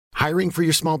Hiring for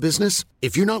your small business?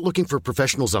 If you're not looking for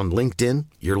professionals on LinkedIn,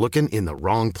 you're looking in the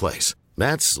wrong place.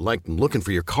 That's like looking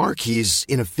for your car keys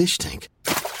in a fish tank.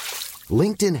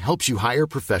 LinkedIn helps you hire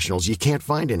professionals you can't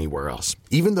find anywhere else,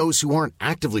 even those who aren't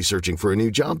actively searching for a new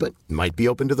job but might be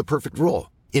open to the perfect role.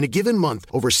 In a given month,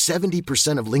 over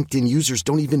 70% of LinkedIn users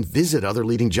don't even visit other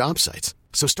leading job sites.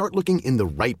 So start looking in the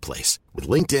right place. With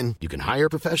LinkedIn, you can hire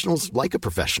professionals like a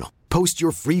professional. Post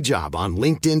your free job on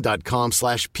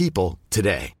linkedin.com/people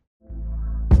today.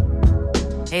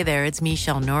 Hey there, it's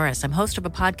Michelle Norris. I'm host of a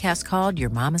podcast called Your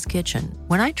Mama's Kitchen.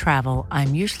 When I travel,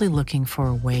 I'm usually looking for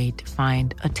a way to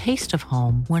find a taste of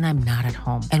home when I'm not at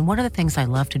home. And one of the things I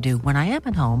love to do when I am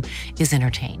at home is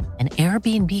entertain. And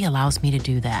Airbnb allows me to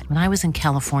do that. When I was in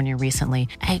California recently,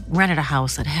 I rented a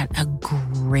house that had a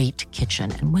great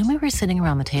kitchen. And when we were sitting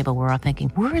around the table, we're all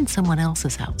thinking, we're in someone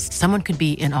else's house. Someone could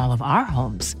be in all of our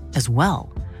homes as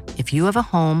well. If you have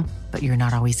a home, but you're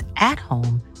not always at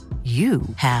home, you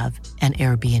have an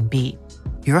Airbnb.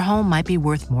 Your home might be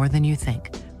worth more than you think.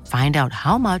 Find out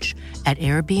how much at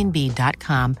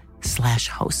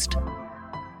airbnb.com/host.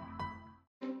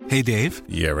 Hey, Dave.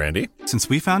 Yeah, Randy. Since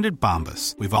we founded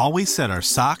Bombas, we've always said our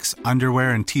socks,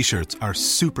 underwear, and T-shirts are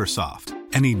super soft.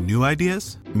 Any new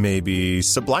ideas? Maybe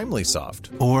sublimely soft.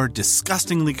 Or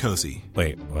disgustingly cozy.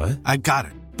 Wait, what? I got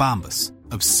it. Bombas.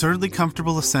 Absurdly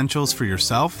comfortable essentials for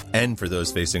yourself and for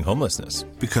those facing homelessness.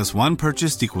 Because one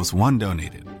purchased equals one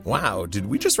donated. Wow, did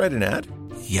we just write an ad?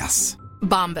 Yes.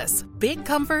 Bombas. Big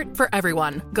comfort for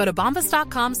everyone. Go to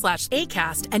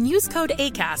bombas.com/ACAST and use code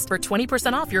ACAST for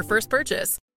 20% off your first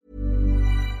purchase.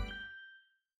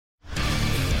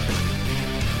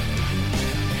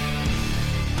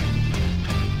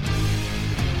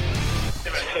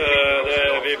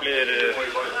 Vi blir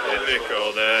ydmyke,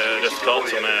 og det resultat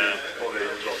som er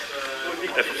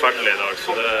forferdelig I dag,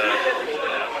 så det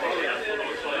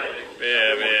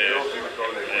vi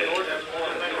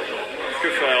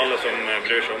skuffer alle som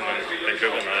bryr seg om den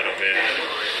klubben her, og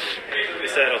vi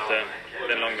ser at det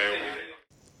er en lang vei opp.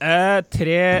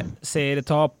 3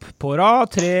 serietap på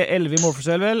rad, 3-11 I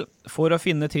målforskjell vel. For å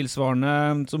finne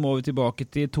tilsvarende så må vi tilbake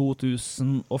til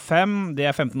 2005. Det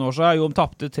 15 år siden. Jo, de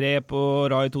tappte 3 på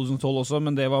rad I 2012 også,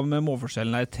 men det var med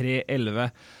målforskjellen her 3-11.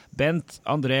 Bent,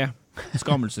 André,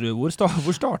 Skammelsrud, hvor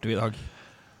starter vi I dag?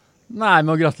 Nei,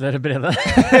 med å gratulere Brede.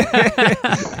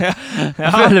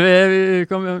 Jeg føler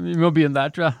vi må begynne der,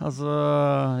 tror jeg. Altså,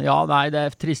 ja, nei,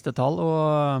 det triste tall,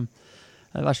 og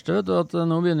det verste vet du, at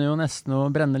nå begynner jo nesten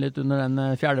å brenne litt under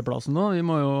den 4. plassen nå. Vi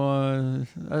må jo,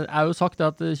 jo sagt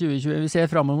at 2020, vi ser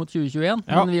frem mot 2021,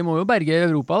 men vi må jo berge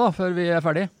Europa da, før vi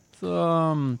ferdig. Så,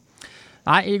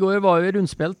 nei, I går var vi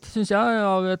rundspilt, synes jeg,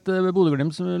 av et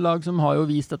Bodø-Glimt-lag som har jo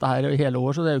vist dette her I hele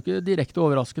år, så det jo ikke direkte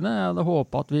overraskende. Jeg hadde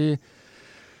håpet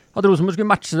at Rosenborg skulle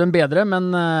matche dem bedre,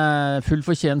 men full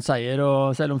fortjent seier,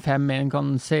 og selv om 5-1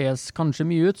 kan ses kanskje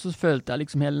mye ut, så følte jeg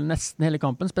liksom nesten hele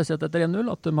kampen, spesielt etter 1-0,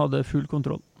 at de hadde full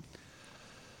kontroll.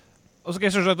 Og så skal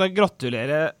jeg selvsagt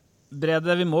gratulere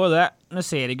Brede, vi må jo det, med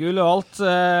seriegull og alt,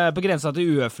 på grensen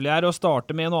til uøfelig her, og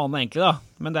starte med noe annet egentlig da.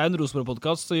 Men det jo en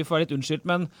Rosenborg-podcast, så vi får litt unnskyldt,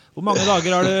 men hvor mange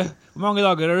dager har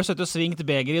du sett og svingt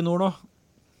beger I nord nå?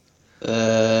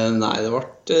 Nei, det ble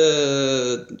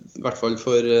I hvert fall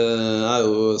for jeg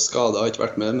jo skadet, har ikke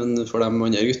vært med, men for de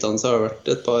andre guttene så har det vært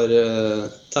et par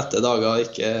tette dager,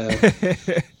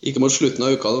 ikke mot slutten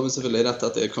av uka, men selvfølgelig rett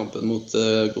etter kampen mot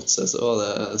Godset, så var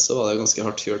det ganske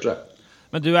hardt kjørt, tror jeg.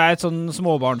 Men du et sånn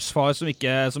småbarnsfar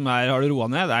som har du roet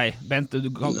ned? Nei, Bent,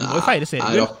 du må jo feire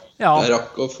serien. Jeg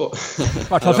rakk å få I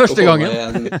hvert fall første gangen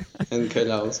en kveld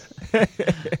jeg også.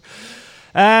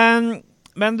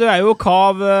 Men du jo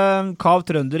kav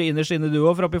trønder innerst inne du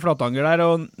også, fra oppe I Flatanger der,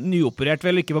 og nyoperert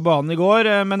vel ikke på banen I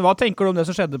går. Men hva tenker du om det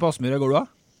som skjedde på Aspmyra I går da?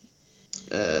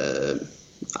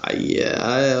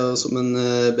 Nei, som en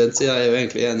Bent sier, jeg jo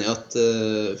egentlig enig I at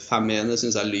 5-1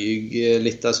 synes jeg lyger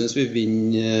litt. Jeg synes vi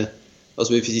vinner,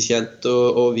 altså vi fikk kjent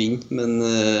å vinne, men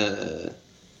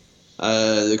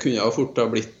det kunne jo fort ha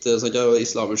blitt sånn at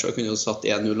Islamerskjø kunne jo satt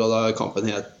 1-0, og da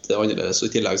kampen helt annerledes, og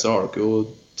I tillegg så har dere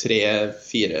jo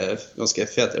 3-4 ganske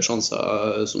fete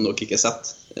sjanser som dere ikke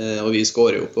sett, og vi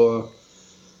skårer jo på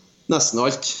nesten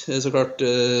alt, så klart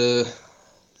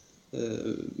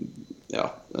ja,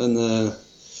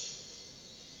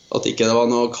 at ikke det var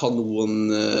noe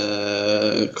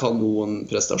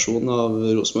kanonprestasjon av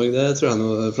Rosenborg, det tror jeg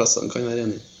de fleste kan være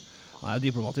enig I. Han jo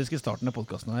diplomatisk I starten av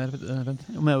podcasten her, Bent.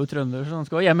 Jo, men jeg jo trønder, så han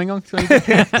skal hjem en gang.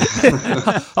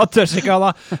 Han tør ikke han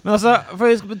da. Men altså, for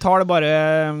vi skal betale bare...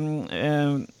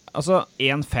 altså,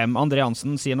 1-5. André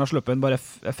Hansen sier han har sluppet inn bare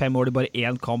 5 år, det bare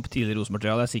 1 kamp tidligere I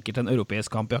Rosenborg. Det sikkert en europeisk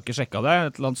kamp, jeg har ikke sjekket det.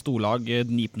 Et eller annet storlag,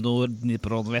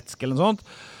 Dnipronvetsk eller noe sånt.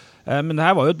 Men det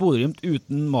her var jo et Bodø-Glimt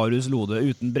uten Marius Lode,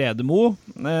 uten Brede Mo,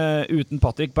 uten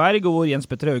Patrick Berg, og hvor Jens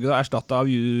Petter Hauge erstattet av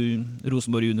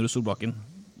Rosenborg Junior og Solbakken.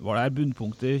 Var det her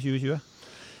bunnpunktet i 2020?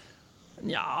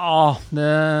 Ja,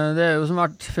 det jo som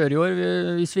vært før i år.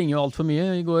 Vi svinger jo alt for mye.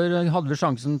 I går hadde vi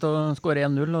sjansen til å skåre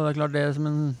 1-0, og det klart det som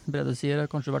en Brede sier, har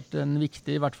kanskje vært en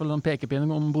viktig, i hvert fall en pekepinning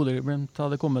om Bodø-Glimt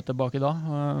hadde kommet tilbake da.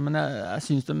 Men jeg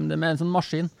synes det er en sånn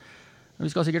maskin. Vi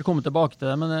skal sikkert komme tilbake til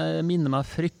det, men det minner meg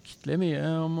fryktelig mye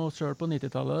om oss selv på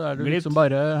 90-tallet. Der du liksom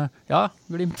bare... Ja,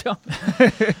 Glimt, ja.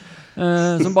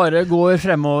 Som bare går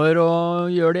fremover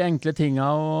og gjør de enkle tingene,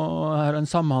 og har en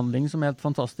samhandling som er helt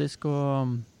fantastisk.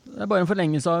 Og det er bare en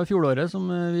forlengelse av fjoråret, som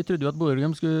vi trodde jo at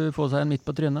Bodø-Glimt skulle få seg en midt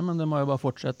på trynet, men det må jo bare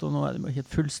fortsette, og nå er det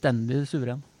helt fullstendig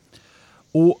suveren.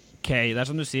 Ok, det er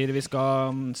som du sier, vi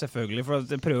skal selvfølgelig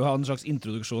prøve å ha en slags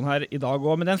introduksjon her i dag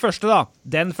også, men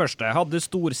den første hadde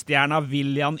storstjerna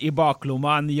Willian i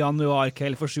baklomma en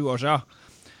januarkveld for 7 år siden.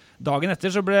 Dagen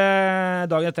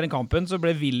etter den kampen så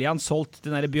ble Willian solgt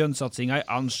til denne bjønnsatsinga i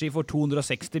Annecy for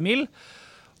 260 mil,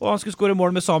 og han skulle skåre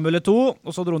mål med Samuel Eto'o,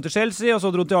 og så dro han til Chelsea, og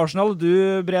så dro han til Arsenal. Du,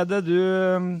 Brede,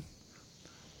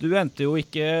 du endte jo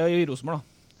ikke i Rosenborg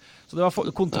da. Så det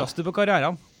var kontraster på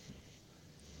karrieren.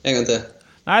 En gang til.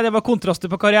 Nei, det var kontraster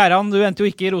på karrieren. Du endte jo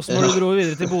ikke i Rosenborg, du dro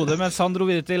videre til Bodø, mens han dro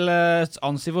videre til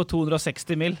Annecy for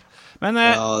 260 mil.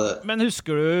 Men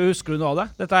husker du noe av det?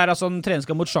 Dette er altså en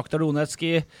treningskamp mot Shakhtar Donetsk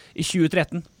i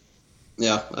 2013.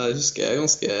 Ja, jeg husker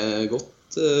ganske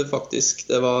godt, faktisk.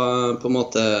 Det var på en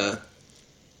måte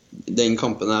den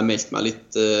kampen jeg meldte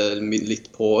meg litt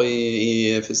på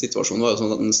i situasjonen. Var jo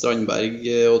sånn at Strandberg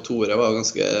og Tore var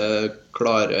ganske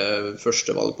klare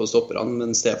førstevalg på stopperne,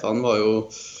 men Stefan var jo,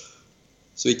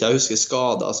 så vidt jeg husker,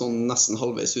 skadet sånn nesten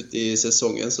halvveis ut i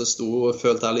sesongen, så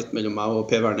følte jeg litt mellom meg og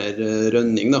Per Werner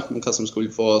Rønning da, om hva som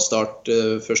skulle få start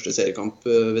første seriekamp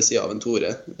ved siden av en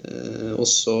Tore. Og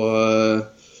så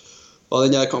var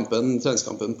den der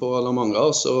treningskampen på La Manga,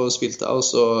 og så spilte jeg, og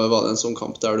så var det en sånn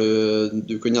kamp der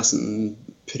du kunne nesten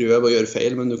prøve å gjøre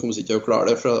feil, men du kom ikke til å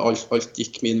klare det, for alt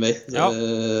gikk min vei. Ja.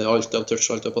 Alt av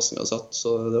touch, alt av passninger satt,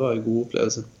 så det var en god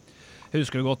opplevelse. Jeg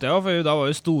husker det godt, ja, for da var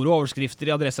jo store overskrifter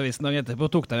i Adresseavisen dagen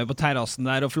etterpå, tok deg med på terrassen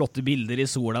der, og flotte bilder i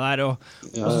sola der, og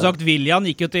som sagt, Willian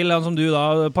gikk jo til, han som du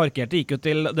da parkerte, gikk jo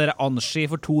til dere Annecy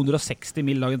for 260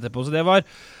 mil dagen etterpå, så det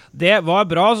var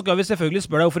bra. Så skal vi selvfølgelig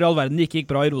spørre deg hvorfor i all verden det ikke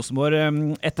gikk bra i Rosenborg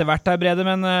etter hvert her, Brede,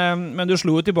 men du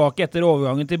slo jo tilbake etter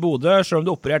overgangen til Bodø, selv om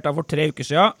du opererte for 3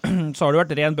 uker siden, så har du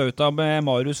vært ren bauta med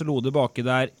Marius Lode baki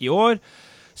der i år.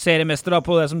 Seriemester da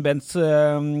på det som Bent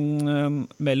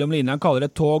mellom linjene kaller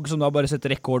et tog, som da bare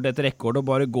setter rekord etter rekord og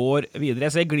bare går videre.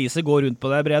 Jeg ser gliset gå rundt på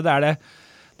deg, Brede.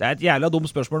 Det er et jævla dumt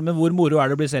spørsmål, men hvor moro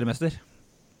er det å bli seriemester?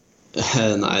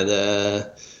 Nei, det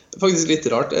faktisk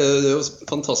litt rart. Det er jo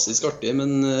fantastisk artig,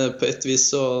 men på et vis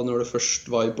så når det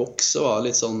først var i boks, så var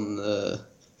det litt sånn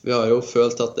vi har jo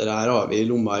følt at det her har vi i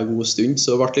lomma en god stund,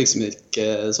 så det ble liksom ikke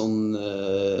sånn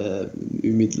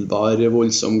umiddelbar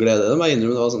voldsom glede. Det var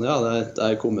innrømme, det var sånn, ja, det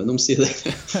er kommet noen sider.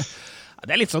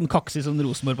 Det er litt sånn kaksi som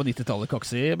Rosenborg på 90-tallet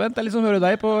kaksi, Bent. Det er litt sånn å høre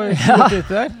deg på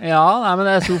der. Ja, nei, men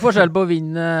det er stor forskjell på å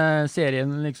vinne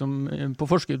serien liksom,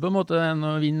 på forskudd på en måte, enn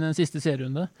å vinne den siste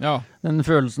serierunde. Ja. Den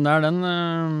følelsen der, den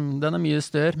er mye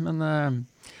større, men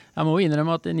jeg må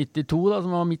innrømme at i 92, da,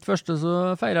 som var mitt første, så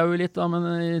feiret jeg jo litt da, men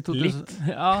i 2000... Litt?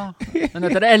 Ja, men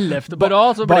etter det 11. på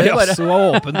rad, så ble det bare... Bare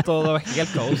var åpent, og det var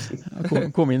helt kaos.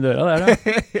 Kom inn døra der, da.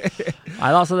 Nei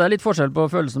da, så det er litt forskjell på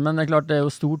følelsen, men det er klart det er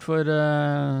jo stort for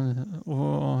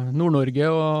Nord-Norge,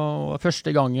 og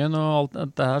første gangen, og alt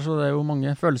dette her, så det er jo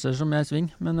mange følelser som er i sving.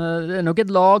 Men det er nok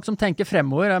et lag som tenker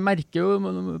fremover. Jeg merker jo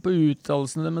på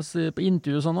uttalelsene deres, på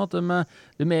intervju og sånn, at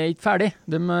de er ikke ferdig.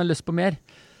 De har lyst på mer.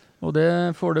 Og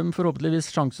det får de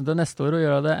forhåpentligvis sjansen til neste år å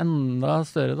gjøre det enda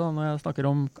større da, når jeg snakker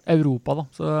om Europa. Da.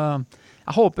 Så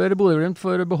jeg håper Bodø-Glimt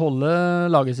får beholde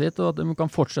laget sitt, og at de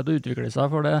kan fortsette å utvikle seg,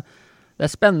 for det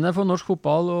er spennende for norsk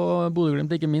fotball, og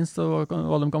Bodø-Glimt ikke minst, og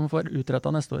hva de kan få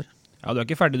utrettet neste år. Ja, du er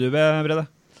ikke ferdig du, Brede?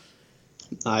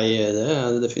 Nei, det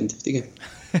er det definitivt ikke.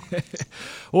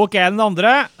 Ok, den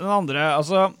andre,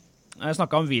 altså... Jeg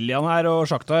snakket om Willian her og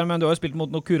Shakhtar, men du har jo spilt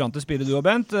mot noen kurante spillere du og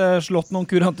Bent, slått noen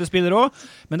kurante spillere også,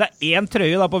 men det er en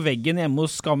trøye da på veggen hjemme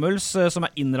hos Skammels som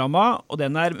er innrammet, og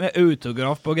den er med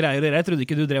autograf på greier. Jeg trodde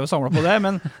ikke du drev og samlet på det,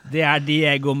 men det er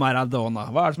Diego Maradona.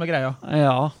 Hva er det som er greia?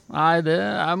 Ja, nei,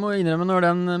 jeg må innrømme når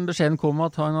den beskjeden kom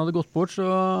at han hadde gått bort, så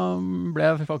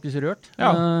ble jeg faktisk rørt. Ja.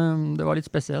 Det var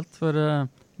litt spesielt, for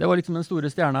det var liksom den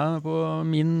store stjerna på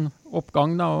min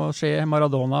oppgang da, å se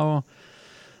Maradona,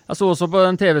 og Jeg så også på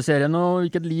den TV-serien og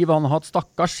hvilket liv han har hatt,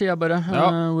 stakkars, sier jeg bare,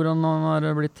 hvordan han har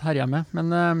blitt herja med.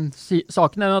 Men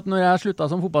saken jo at når jeg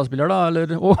sluttet som fotballspiller da,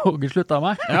 eller Åge sluttet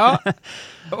meg,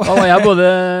 da var jeg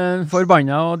både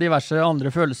forbannet og diverse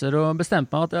andre følelser og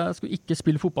bestemte meg at jeg skulle ikke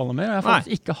spille fotball mer. Jeg har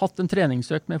faktisk ikke hatt en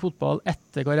treningsøkt med fotball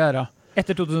etter karrieren.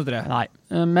 Etter 2003? Nei,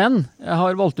 men jeg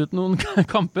har valgt ut noen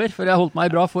kamper, for jeg holdt meg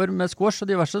i bra form med squash og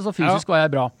diverse, så fysisk var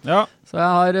jeg bra. Så jeg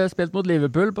har spilt mot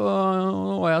Liverpool,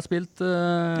 og jeg har spilt...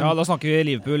 Ja, da snakker vi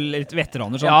Liverpool, litt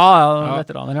veteraner, sånn. Ja,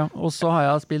 veteraner, ja. Og så har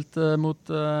jeg spilt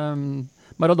mot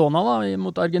Maradona, da,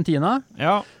 mot Argentina.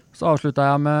 Ja. Så avsluttet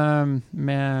jeg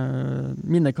med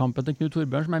minnekampen til Knut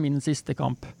Torbjørn, som min siste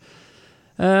kamp.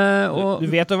 Du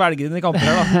vet å velge dine kamper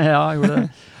her, da. Ja, jeg gjorde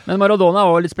det. Men Maradona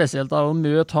var litt spesielt da, å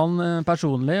møte han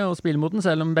personlig og spille mot den,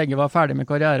 selv om begge var ferdige med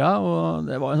karrieren, og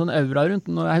det var en sånn aura rundt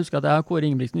den, og jeg husker at jeg og Kåre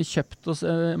Ingebrigtsen, vi kjøpte oss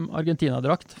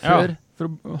Argentina-drakt før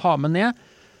for å ha med ned,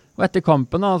 og etter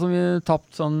kampen da, som vi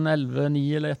tapt sånn 11-9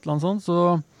 eller et eller annet sånt,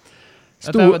 så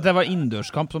det var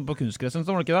innendørskamp sånn på kunstgressen,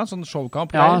 var det ikke det? Sånn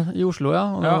showkamp? Ja, i Oslo, ja.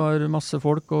 Og det var masse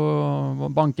folk og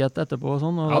bankett etterpå og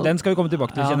sånn. Og ja, den skal vi komme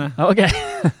tilbake til, kjenner jeg. Ja, ok.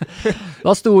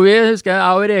 Da sto vi, husker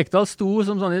jeg og Rekdal sto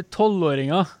som sånne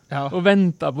 12-åringer og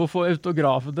ventet på å få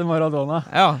autografen til Maradona.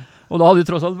 Ja. Og da hadde vi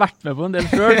tross alt vært med på en del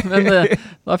selv, men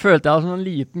da følte jeg som en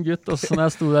liten gutt også når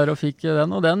jeg sto der og fikk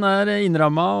den. Og den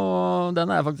innrammet, og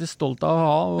den jeg faktisk stolt av å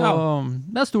ha. Og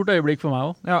det et stort øyeblikk for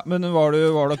meg også. Ja, men var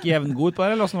dere jevngod på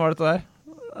det, eller hvordan var dette der?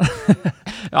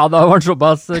 Ja, da var han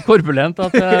såpass korpulent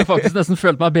at jeg faktisk nesten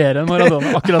følte meg bedre enn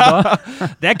Maradona akkurat da.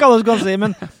 Det ikke alle som kan si,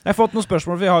 men jeg har fått noen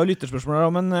spørsmål, for vi har jo lytterspørsmål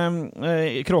her, men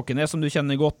Kråkenes, som du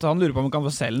kjenner godt, han lurer på om han kan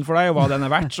få selge den for deg, og hva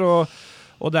den verdt,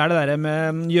 og det det der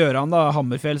med Gjøran da,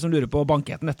 Hammerfjell, som lurer på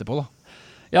banketten etterpå da.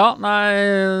 Ja,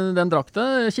 nei, den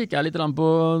drakten kikker jeg litt på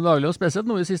daglig, og spesielt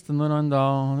nå i siste når han da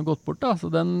har gått bort da, så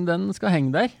den skal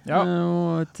henge der. Ja,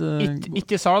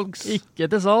 ikke salgs. Ikke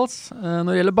til salgs.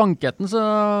 Når det gjelder banketten så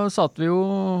satt vi jo,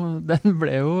 den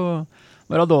ble jo,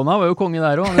 Maradona var jo konge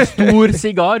der også, en stor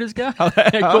sigar, husker jeg.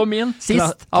 Jeg kom inn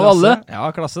sist av alle. Ja,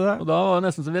 klasse det. Og da var det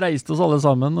nesten så vi reiste oss alle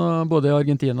sammen, både i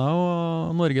Argentina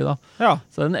og Norge da. Ja.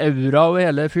 Så det en aura over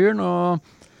hele fyren,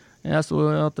 og jeg så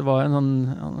at det var han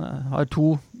har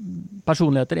to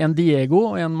personligheter, en Diego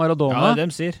og en Maradona. Ja, det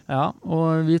de sier. Ja,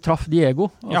 og vi traff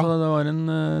Diego. Altså, det var en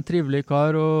trivelig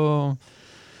kar, og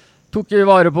tok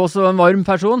vare på oss en varm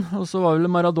person. Og så var vel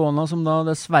Maradona som da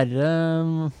dessverre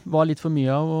var litt for mye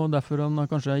av, og derfor han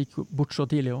kanskje gikk bort så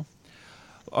tidlig også.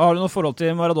 Har du noe forhold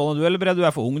til Maradona du, eller du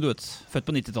for ung, du vet? Født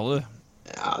på 90-tallet, du.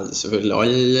 Ja, selvfølgelig.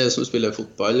 Alle som spiller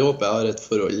fotball håper jeg har et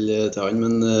forhold til han,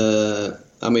 men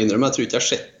jeg må innrømme, jeg tror ikke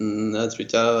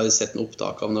jeg har sett noen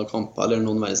opptak av noen kamper eller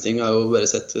noen verdensting. Jeg har jo bare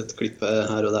sett et klipp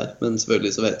her og der, men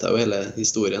selvfølgelig så vet jeg jo hele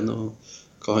historien og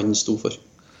hva han stod for.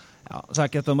 Ja, så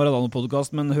ikke dette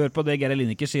Maradona-podcast, men hør på det Gary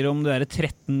Lineker sier om det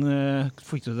 13,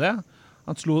 fikk du det?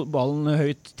 Han slo ballen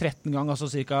høyt 13 ganger,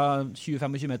 altså cirka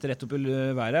 20-25 meter rett opp i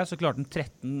været, så klarte han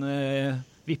 13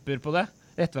 vipper på det.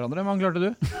 Rett hverandre, men klarte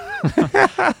du?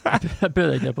 Jeg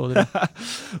prøvde ikke på det.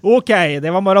 Ok,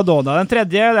 det var Maradona. Den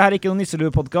tredje, det her ikke noen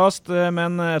Nisselue-podcast,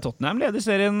 men Tottenham leder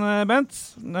serien, Bent.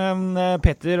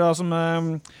 Petter, da,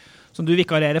 som du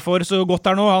vikarerer for så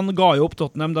godt her nå, han ga jo opp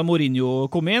Tottenham da Mourinho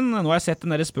kom inn. Nå har jeg sett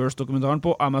den der Spurs-dokumentaren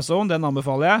på Amazon, den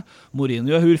anbefaler jeg.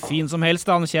 Mourinho er hvor fin som helst,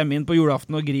 han kommer inn på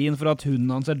julaften og griner for at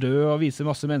hunden hans død og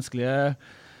viser masse menneskelige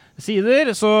sider,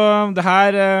 så det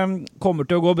her kommer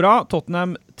til å gå bra.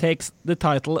 Tottenham takes the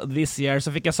title this year,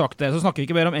 så fikk jeg sagt det. Så snakker vi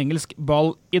ikke mer om engelsk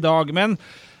ball i dag, men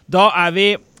da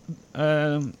vi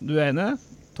du enig?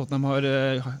 Tottenham har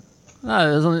Nei,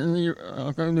 sånn,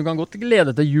 du kan godt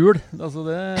glede til jul, altså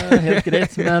det helt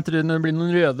greit, men jeg tror det blir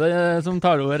noen røde som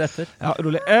tar over etter. Ja,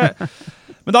 rolig.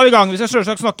 Men da vi i gang. Vi skal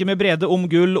selvsagt snakke med Brede om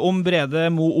gull, om Brede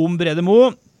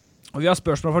Mo. Og vi har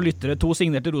spørsmål fra lyttere. 2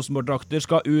 signerte Rosenborg-drakter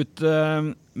skal ut,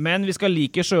 men vi skal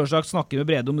like selvsagt snakke med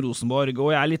Brede om Rosenborg,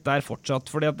 og jeg litt der fortsatt,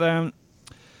 fordi at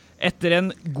etter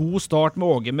en god start med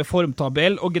Åge med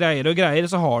formtabell og greier,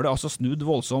 så har det altså snudd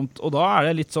voldsomt, og da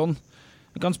det litt sånn,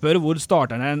 vi kan spørre hvor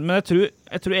starter den, men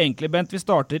jeg tror egentlig, Bent, vi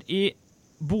starter i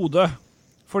Bodø,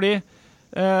 fordi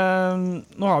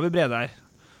nå har vi Brede her,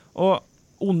 og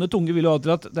onde tunge vil jo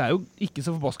alltid at det jo ikke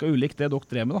så forbasket ulikt det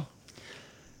dere drev med da.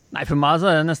 Nei, for meg så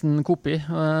det nesten kopi,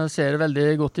 og jeg ser veldig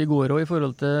godt i går også i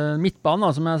forhold til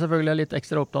midtbanen, som jeg selvfølgelig litt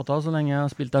ekstra opptatt av så lenge jeg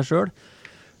har spilt der selv.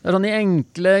 Det sånn i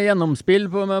enkle gjennomspill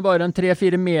med bare en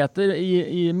 3-4 meter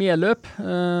i medløp.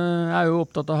 Jeg jo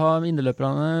opptatt av å ha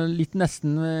innerløperne litt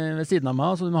nesten ved siden av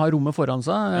meg, så de må ha rommet foran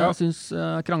seg. Jeg synes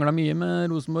jeg kranglet mye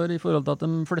med Rosenborg i forhold til at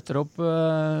de flytter opp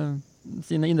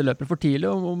sine innerløpere for tidlig,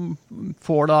 og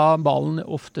får da ballen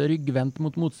ofte ryggvendt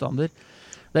mot motstander.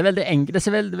 Det veldig enkelt, det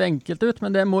ser veldig enkelt ut,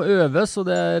 men det må øves, og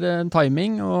det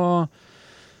timing, og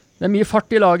det mye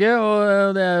fart I laget,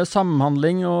 og det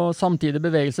samhandling og samtidig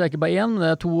bevegelse. Det ikke bare én,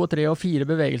 det 2, 3 og 4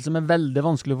 bevegelser som veldig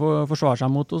vanskelig å forsvare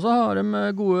seg mot. Og så har de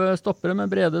gode stoppere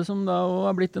med Brede, som da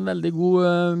har blitt en veldig god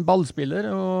ballspiller,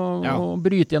 og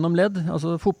bryter gjennom ledd.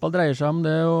 Altså, fotball dreier seg om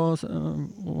det å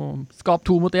skape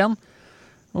 2 mot 1.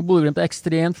 Og Bodø/Glimt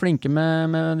ekstremt flinke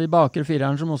med de bakre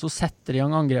fireren som også setter I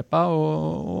gang angrepa,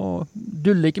 og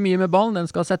duller ikke mye med ballen,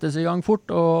 den skal settes I gang fort,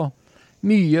 og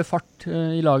mye fart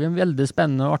I laget, veldig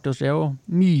spennende og artig å se, og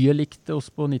mye likt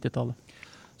oss på 90-tallet.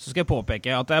 Så skal jeg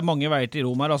påpeke at det mange veier til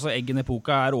Rom her, altså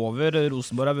Eggen-epoka over,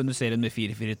 Rosenborg har vunnet serien med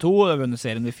 4-4-2, har vunnet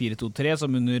serien med 4-2-3,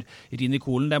 som under Rini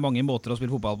Kolen, det mange måter å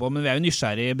spille fotball på, men vi jo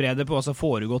nysgjerrige Brede på hva som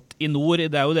foregått I nord,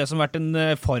 det jo det som har vært en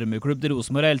farmerklubb til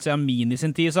Rosenborg, helt siden Min I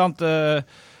sin tid, sant?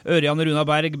 Ørjan Runa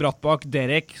Berg, Brattbakk,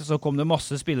 Derek, så kom det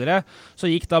masse spillere, så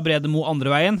gikk da Brede Mo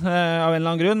andre veien, av en eller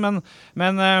annen grunn,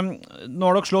 men nå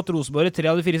har dere slått Rosenborg I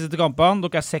 3 av de 4 siste kampene,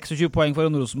 dere 26 poeng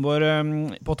foran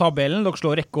Rosenborg på tabellen, dere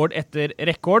slår rekord etter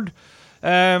rekord.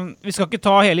 Vi skal ikke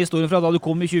ta hele historien fra da du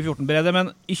kom I 2014, Brede, men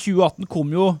I 2018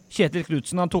 kom jo Kjetil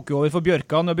Knudsen, han tok jo over for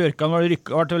Bjørkan, og Bjørkan var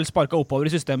vel sparket oppover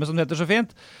I systemet, som det heter så fint.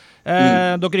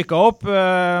 Dere rykket opp,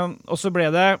 og så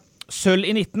ble det sølv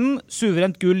I 19,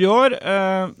 suverent gull I år.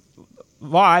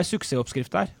 Hva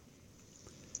suksessoppskrift der?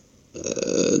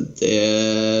 Det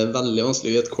veldig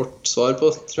vanskelig å gi et kort svar på,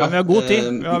 tror jeg. Ja, vi har god tid.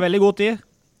 Vi har veldig god tid.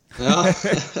 Ja.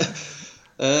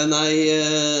 Nei,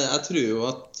 jeg tror jo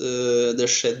at det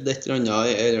skjedde et eller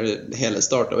annet, hele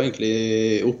startet jo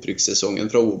egentlig opprykkssesongen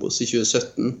fra Obos I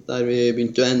 2017, der vi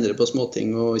begynte å endre på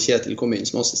småting, og Kjetil kom inn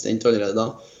som assistent allerede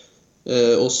da.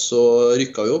 Og så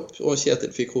rykket vi opp, og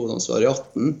Kjetil fikk hovedansvar I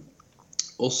 18.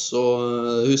 Og så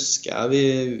husker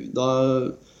jeg da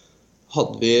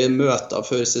hadde vi møter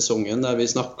før sesongen der vi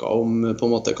snakket om på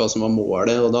en måte hva som var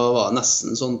målet, og da var det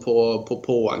nesten sånn på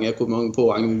poenget, hvor mange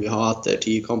poeng vil vi ha etter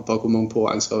 10 kamper, hvor mange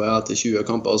poeng skal vi ha etter 20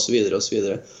 kamper, og så videre, og så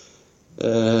videre.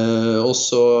 Og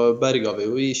så berget vi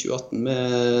jo I 2018 med,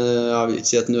 jeg vil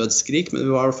ikke si et nødskrik, men vi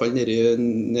var I hvert fall nede I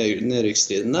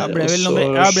nedrykksstriden der. Jeg ble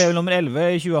vel nummer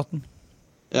 11 I 2018.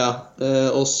 Ja,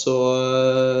 og så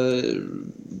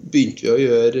begynte vi å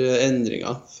gjøre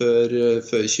endringer før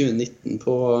 2019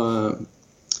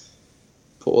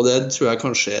 og det tror jeg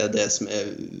kanskje det som I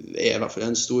hvert fall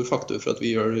en stor faktor for at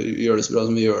vi gjør det så bra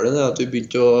som vi gjør det, at vi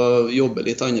begynte å jobbe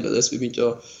litt annerledes, vi begynte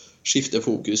å skifte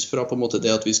fokus fra på en måte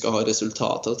det at vi skal ha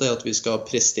resultater til at vi skal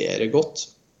prestere godt,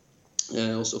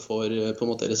 og så får på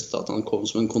en måte resultatene komme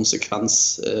som en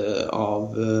konsekvens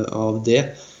av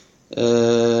det.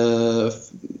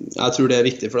 Jeg tror det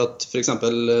viktig for at for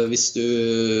eksempel hvis du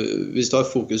har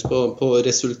fokus på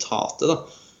resultatet da,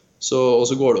 og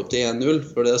så går det opp til 1-0,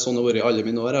 for det sånn det har vært I alle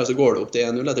mine år, så går det opp til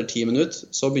 1-0 etter 10 minutter,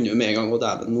 så begynner vi med en gang, og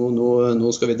nå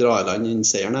skal vi dra I land inn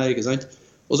seieren her, ikke sant?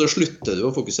 Og så slutter du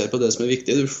å fokusere på det som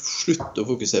viktig, du slutter å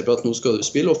fokusere på at nå skal du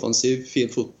spille offensiv, fin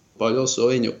fotball, og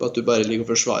så ender opp at du bare ligger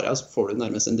og forsvarer, så får du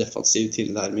nærmest en defensiv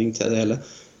tilnærming til det hele.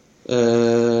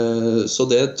 Så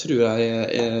det tror jeg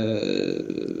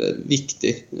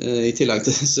viktig I tillegg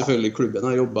til selvfølgelig klubben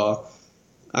har jobbet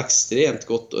ekstremt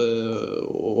godt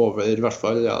over I hvert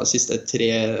fall de siste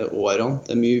 3 årene.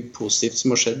 Det mye positivt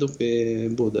som har skjedd oppe I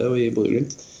Bodø og I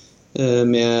Bodø/Glimt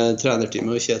med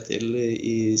trenerteamet og Kjetil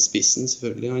I spissen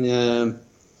selvfølgelig.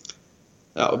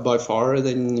 Han by far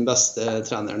den beste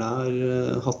treneren jeg har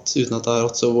hatt uten at jeg har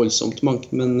hatt så voldsomt mange,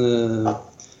 men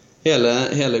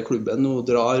Hele klubben nå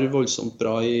drar voldsomt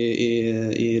bra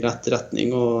I rett retning,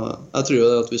 og jeg tror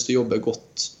jo at hvis du jobber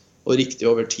godt og riktig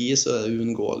over tid, så det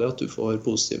uunngåelig at du får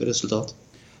positive resultat.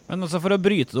 Men altså for å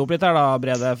bryte det opp litt her da,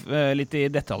 Brede, litt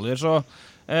I detaljer, så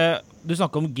du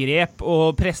snakker om grep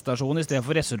og prestasjon I stedet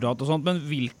for resultat og sånt, men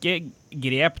hvilke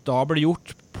grep da ble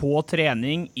gjort på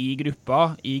trening I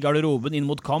gruppa, I garderoben, inn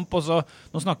mot kamp? Og så,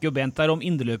 nå snakker jo Bent her om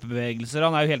indreløpebevegelser,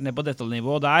 han jo helt ned på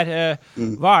detaljnivå der.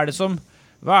 Hva det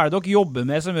dere jobber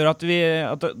med som gjør at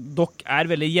dere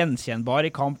veldig gjenkjennbare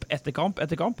I kamp etter kamp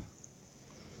etter kamp?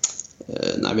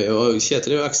 Nei,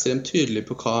 Kjetil jo ekstremt tydelig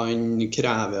på hva han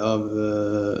krever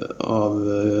av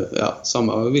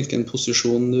samme hvilken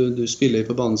posisjon du spiller I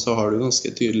på banen, så har du ganske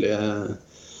tydelige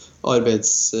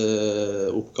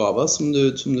arbeidsoppgaver som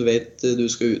du vet du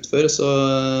skal utføre, så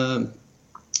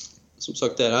som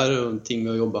sagt, det her jo ting vi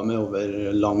har jobbet med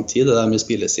over lang tid, det der med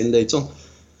spillestil, det ikke sånn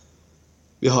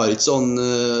vi har ikke sånn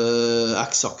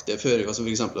eksakte føringer, som for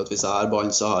eksempel at hvis jeg har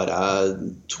ballen, så har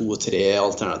jeg 2-3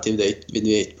 alternativ. Vi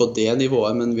er ikke på det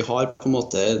nivået, men vi har på en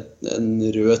måte en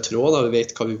rød tråd, da. Vi vet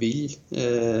hva vi vil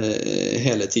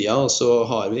hele tiden, og så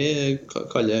har vi,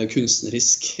 kaller det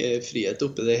kunstnerisk frihet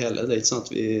oppi det hele. Det ikke sånn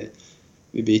at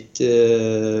vi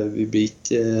blir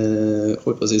ikke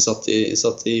holdt på å si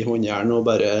satt i håndjern og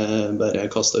bare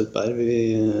kastet ut bær.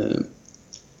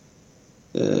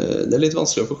 Det litt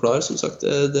vanskelig å forklare, som sagt.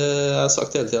 Jeg har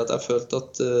sagt hele tiden at jeg følte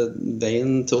at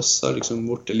veien til oss har liksom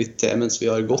vært litt til mens vi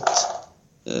har gått.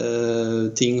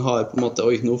 Ting har på en måte,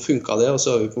 oi, nå funket det, og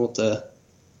så har vi på en måte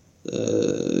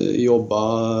jobbet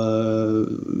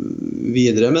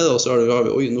videre med det, og så har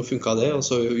vi, oi, nå funket det, og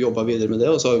så har vi jobbet videre med det,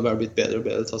 og så har vi bare blitt bedre og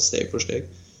bedre, tatt steg for steg.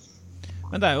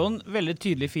 Men det jo en veldig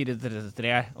tydelig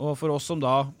 4-3-3, og for oss som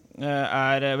da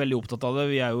veldig opptatt av det,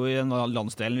 vi jo i den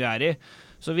landsdelen vi i,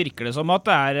 så virker det som at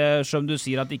det som du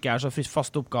sier, at det ikke så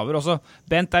faste oppgaver. Også,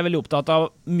 Bent veldig opptatt av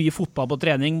mye fotball på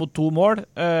trening mot 2 mål.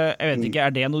 Jeg vet ikke,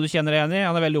 det noe du kjenner deg igjen i?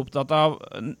 Han veldig opptatt av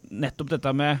nettopp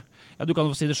dette med, ja, du kan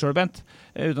få si det selv, Bent,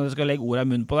 uten at jeg skal legge ordet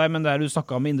i munnen på deg, men der du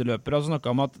snakket om indreløpere, og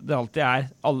snakket om at det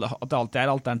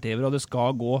alltid alternativer, og det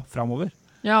skal gå fremover.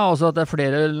 Ja, også at det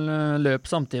flere løp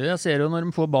samtidig. Jeg ser jo når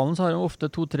de får ballen, så har de ofte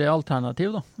 2-3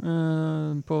 alternativ da,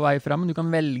 på vei frem. Du kan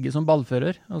velge som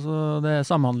ballfører, altså det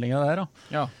samhandlingen der. Da.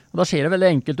 Ja. Og da ser det veldig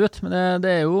enkelt ut, men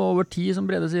det jo over tid, som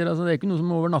Brede sier. Altså, det ikke noe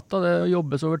som over natta, det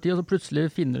jobbes over tid, og så plutselig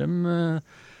finner de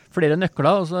flere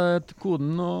nøkler, og så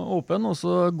koden åpen, og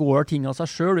så går ting av seg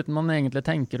selv, uten man egentlig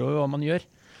tenker over hva man gjør.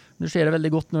 Du ser det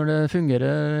veldig godt når det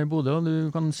fungerer i Bodø, og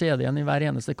du kan se det igjen i hver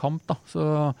eneste kamp. Da.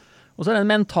 Og så den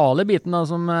mentale biten da,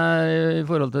 som i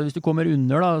forhold til hvis du kommer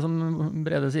under da, som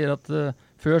Brede sier at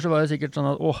før så var det sikkert sånn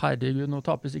at herregud, nå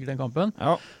taper sikkert den kampen.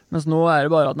 Ja. Mens nå det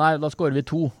bare at nei, da skårer vi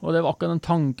 2. Og det var akkurat den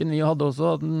tanken vi hadde også,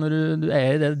 at når du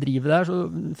i det drivet der, så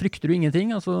frykter du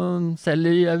ingenting. Altså, selv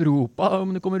i Europa,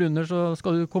 om du kommer under, så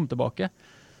skal du komme tilbake.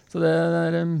 Så det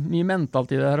mye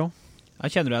mentalt i det her også.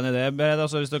 Jeg kjenner du igjen i det, Brede?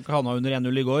 Altså, hvis dere havnet under 1-0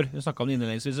 i går, vi snakket om det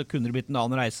innledningsvis, så kunne det blitt en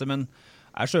annen reise, men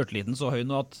selvtilliten så høy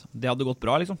nå at det hadde gått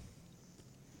bra, liksom?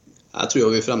 Jeg tror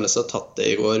jo vi fremdeles har tatt det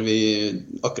i går.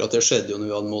 Akkurat det skjedde jo når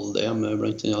vi hadde Molde hjemme,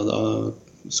 blant annet.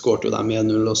 Da skårte jo dem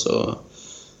 1-0, og så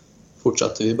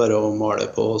fortsatte vi bare å male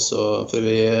på. For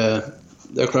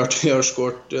det klart vi har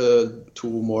skårt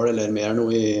 2 mål eller mer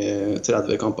nå i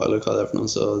 30 kamper, eller hva det for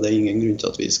noe, så det ingen grunn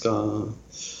til at vi skal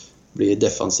bli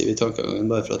defensive i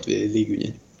tankegangen bare for at vi ligger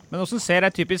under. Men hvordan ser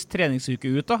en typisk treningsuke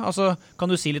ut da? Altså,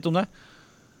 kan du si litt om det?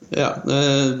 Ja,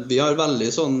 vi har veldig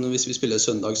sånn, hvis vi spiller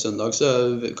søndag,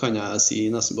 så kan jeg si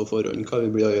nesten på forhånd hva vi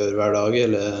blir å gjøre hver dag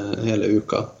hele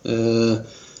uka.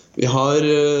 Vi har,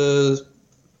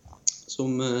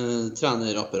 som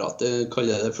trenerapparatet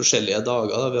kaller det, forskjellige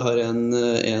dager. Da. Vi har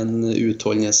en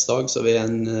utholdenhetsdag, så vi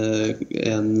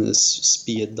en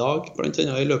speed-dag, blant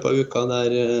annet i løpet av uka, der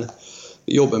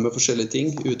vi jobber med forskjellige ting.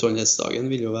 Utholdenhetsdagen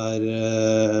vil jo være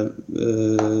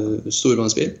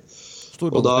storbandsspill.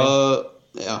 Og da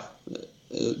ja,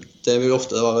 det vil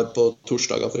ofte være på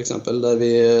torsdager for eksempel,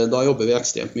 da jobber vi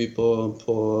ekstremt mye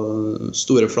på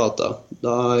store flater.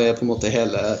 Da på en måte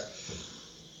hele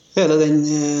den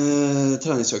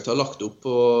treningsøkta lagt opp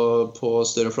på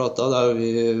større flater, der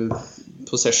vi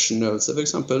på sessionøvelse for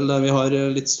eksempel, der vi har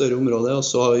litt større område, og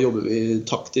så jobber vi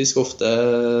taktisk ofte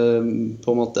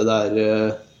på en måte der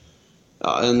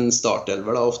ja, en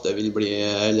startelver da ofte vil bli,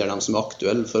 eller de som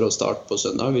aktuelle for å starte på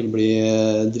søndag, vil bli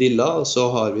drillet, og så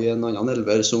har vi en annen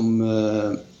elver som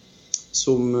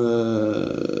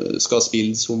skal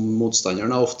spille som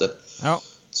motstanderne ofte, ja.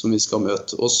 Som vi skal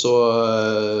møte. Og så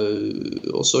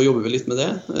jobber vi litt med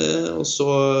det, og så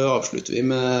avslutter vi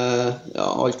med ja,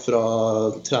 alt fra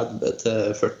 30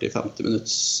 til 40-50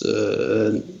 minutts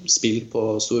spill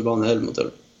på stor bane, Helmotell,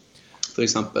 for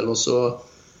eksempel, og så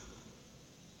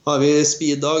har vi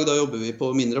speed-dag, da jobber vi på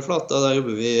mindre flater, da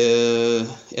jobber vi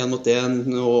 1 mot 1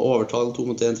 og overtall, 2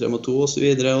 mot 1, 3 mot 2 og så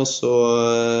videre, og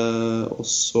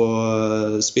så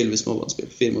spiller vi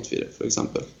småbandsspill, 4 mot 4 for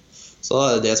eksempel. Så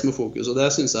da det som fokus, og det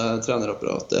synes jeg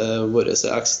trenerapparatet vårt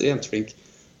ekstremt flink.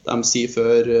 De sier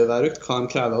før hver økt hva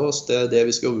de krever av oss, det det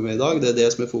vi skal jobbe med i dag, det det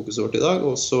som fokuset vårt i dag,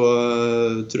 og så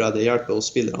tror jeg det hjelper oss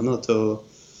spillerne til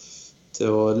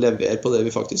å levere på det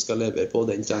vi faktisk skal levere på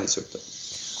den treningsøkta.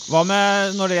 Hva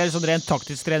med når det gjelder sånn rent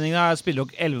taktisk trening? Da? Spiller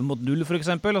dere 11 mot 0 for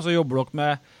eksempel, og så jobber dere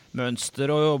med mønster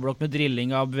og jobber dere med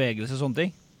drilling av bevegelse og sånne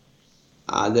ting?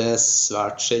 Nei, det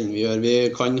svært sjelden vi gjør. Vi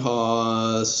kan ha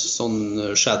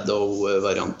sånn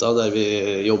shadow-varianter der vi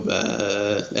jobber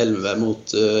 11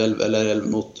 mot 11 eller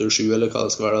 11 mot 7 eller hva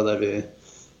det skal være, der vi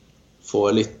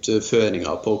får litt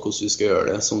føringer på hvordan vi skal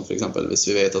gjøre det. Som for eksempel hvis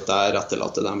vi vet at det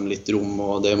etterlater dem litt rom,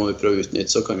 og det må vi prøve å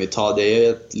utnytte, så kan vi ta det i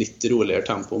et litt roligere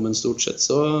tempo, men stort sett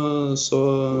så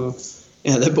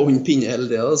det bånd pinne hele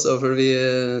det, altså, for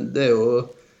det jo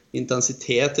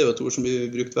intensitet, det jo et ord som blir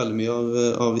brukt veldig mye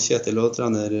av Kjetil og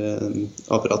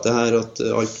trenerapparatet her, at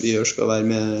alt vi gjør skal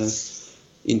være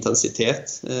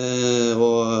intensitet,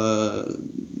 og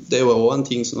det jo også en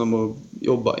ting som de må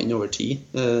jobbe inn over tid.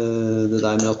 Det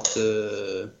der med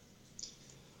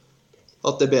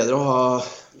at det bedre å ha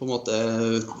på en måte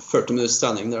 40 minutters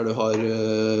trening der du har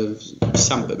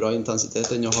kjempebra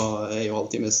intensitet enn å ha 1,5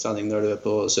 times trening der du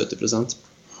på 70%.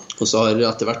 Og så har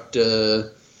etter hvert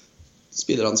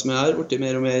spillerne som blitt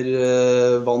mer og mer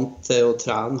vant til å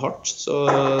trene hardt. Så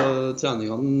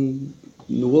treningene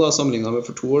nå da, sammenlignet med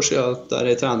for 2 år siden, der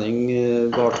en trening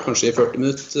var kanskje i 40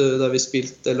 minutter der vi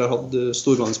spilte eller hadde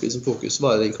storbanespill som fokus,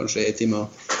 var det kanskje 1 time og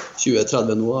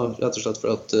 20-30 nå, rett og slett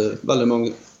for at veldig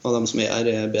mange av dem som er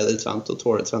bedre trent og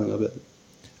tåler treninga bedre.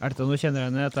 Det noe du kjenner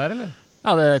igjen i dette her, eller?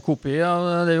 Ja, det kopi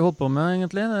av det vi holdt på med,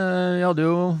 egentlig. Vi hadde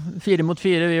jo 4 mot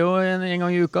 4 vi jo en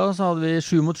gang i uka, så hadde vi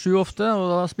 7 mot 7 ofte, og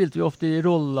da spilte vi ofte i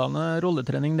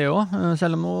rolletrening det også.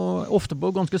 Selv om ofte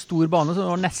på ganske stor bane, så det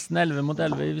var nesten 11 mot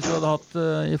 11 hvis vi hadde hatt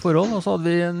i forhold. Og så hadde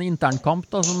vi en internkamp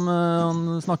da, som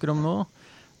han snakker om nå.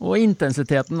 Og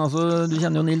intensiteten, altså du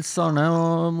kjenner jo Nils Arne,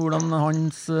 og hvordan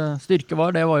hans styrke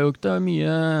var, det var jo ikke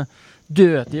mye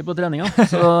dødtid på treninga.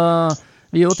 Så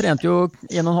vi jo trente jo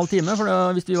 1,5 time, for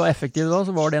hvis vi var effektive da,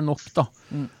 så var det nok da.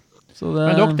 Så det...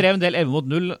 Men dere drev en del 11 mot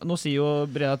 0, nå sier jo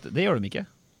Brede at det gjør de ikke.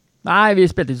 Nei, vi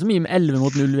spilte ikke så mye med 11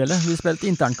 mot 0, vel. Vi spilte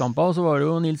internkamper, og så var det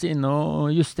jo Nils inne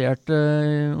og justerte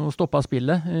og stoppet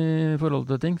spillet i forhold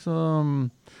til ting, så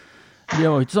det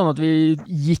var jo ikke sånn at vi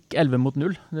gikk 11 mot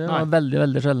 0. Det var veldig,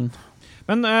 veldig sjelden.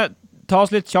 Men ta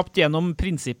oss litt kjapt gjennom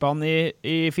prinsippene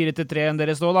i 4-3 enn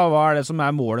dere står da. Hva det som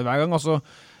målet hver gang? Altså,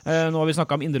 nå har vi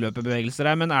snakket om inderløpebevegelser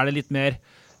her, men det litt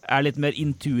mer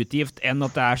intuitivt enn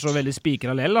at det så veldig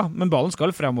spikerallell da? Men ballen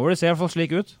skal fremover, det ser i hvert fall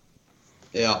slik ut.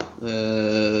 Ja,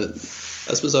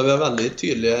 jeg synes vi har veldig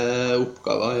tydelige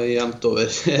oppgaver jevnt over,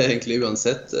 egentlig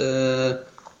uansett.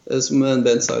 Som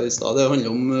Bent sa i sted, det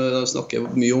handler om å snakke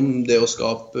mye om det å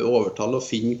skape overtall og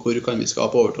finne hvor kan vi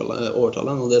skape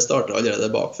overtallet, og det starter allerede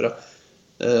bakfra.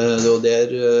 Det var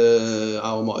der jeg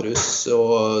og Marius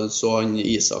og så han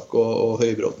Isak og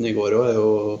Høybråten i går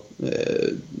også,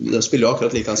 de spiller jo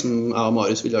akkurat like som jeg og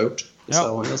Marius ville ha gjort hvis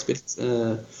jeg og han har spilt.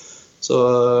 Så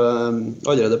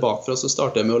allerede bakfra så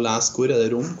starter jeg med å lese hvor det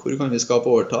rom, hvor kan vi skape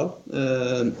overtall,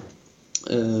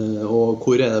 og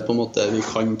hvor det på en måte vi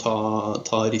kan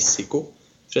ta risiko.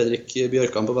 Fredrik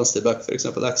Bjørkan på venstreback for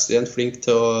eksempel ekstremt flink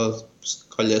til å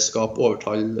skape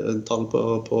overtall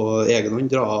på egen hånd,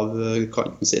 dra av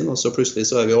kanten sin, og så plutselig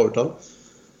så vi overtall.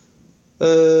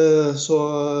 Så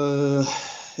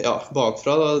ja,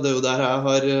 bakfra da, det jo der jeg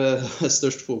har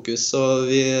størst fokus, så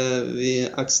vi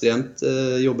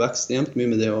jobber ekstremt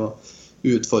mye med det å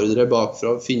utfordre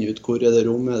bakfra, finne ut hvor det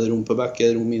rom på back,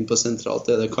 rom inn på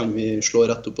sentralt, kan vi slå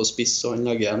rett opp på spiss og han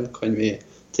legger igjen, kan vi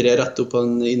tre rett opp på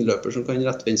en innløper som kan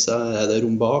rettvende seg, det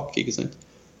rom bak, ikke sant?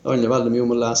 Det handler veldig mye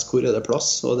om å lese hvor det plass,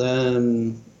 og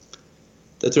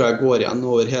det tror jeg går igjen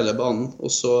over hele banen. Og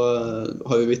så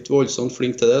har vi blitt voldsomt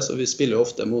flink til det, så vi spiller jo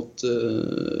ofte mot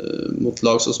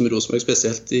lag sånn som Rosenborg,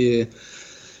 spesielt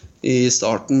i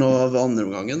starten av andre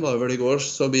omgangen, var det vel i går,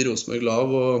 så blir Rosenborg lav,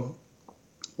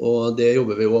 og det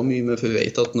jobber vi også mye med, for vi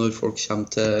vet at når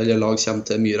lag kommer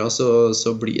til Myra,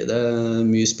 så blir det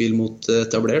mye spill mot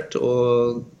etablert,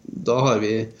 og da har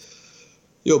vi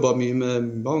jobbet mye med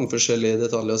mange forskjellige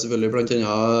detaljer, selvfølgelig blant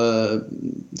annet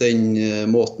den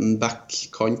måten back,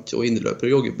 kant og innerløper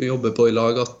jobber på i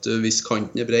lag, at hvis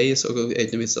kanten bred, så er det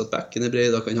ikke vits at backen bred,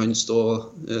 da kan han stå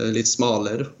litt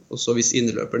smalere, og så hvis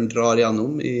innerløperen drar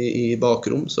gjennom i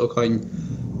bakrom, så kan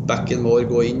backen vår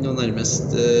gå inn og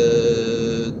nærmest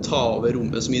ta over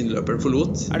rommet som innløperen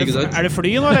forlot. Er det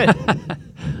fly nå, eller?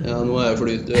 Ja, nå jeg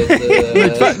fly. Du er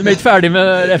ikke ferdig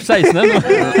med F-16 nå?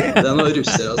 Det noen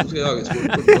russere som skal jages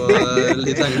bort på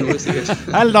litt lenger nord, sikkert.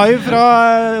 Jeg live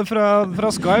fra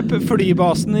Skype,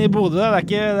 flybasen i Bodø. Det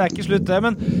er ikke slutt det,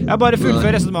 men jeg bare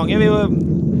fullfører resonemanget.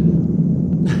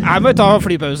 Jeg må jo ta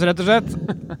flypause, rett og slett.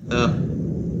 Ja.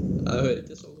 Jeg hører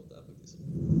ikke så godt det faktisk.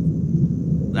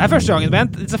 Det er første gangen,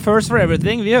 Bent. It's a first for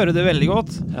everything. Vi hører det veldig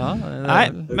godt. Ja, Nei,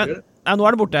 nå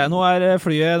det borte. Nå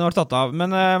flyet tatt av.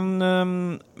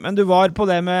 Men du var på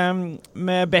det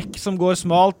med bekk som går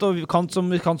smalt og kant som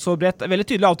kant så bredt. Veldig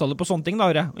tydelig avtale på sånne ting,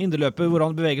 da. Inderløpet, hvor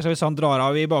han beveger seg. Hvis han drar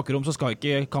av i bakrom, så skal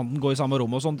ikke kanten gå i samme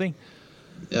rom og sånne ting.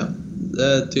 Ja,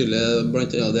 det tydelig.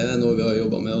 Blant annet det noe vi har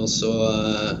jobbet med. Også,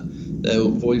 det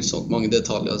jo voldsomt mange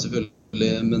detaljer,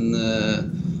 selvfølgelig. Men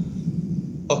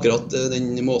akkurat den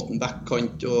måten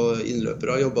backkant og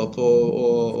innløpere har jobbet på,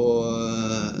 og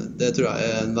det tror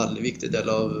jeg en veldig viktig del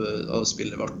av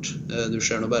spillet vårt. Du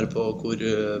ser nå bare på hvor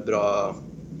bra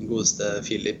godeste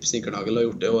Philip Sinkernagel har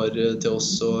gjort det i år til oss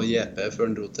og JP før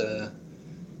han dro til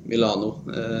Milano.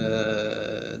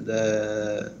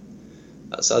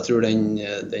 Så jeg tror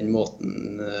den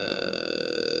måten,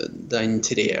 den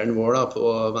treeren vår da, på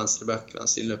venstre back,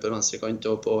 venstre innløper, venstre kant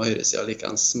og på høyre siden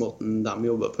likens, måten de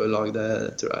jobber på i lag,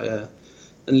 det tror jeg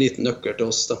en liten nøkkel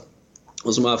til oss da.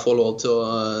 Og så må jeg få lov til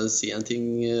å si en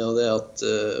ting, og det at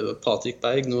Patrick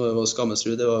Berg, nå var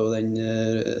Skammelsrud, det var jo den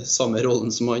samme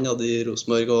rollen som han hadde i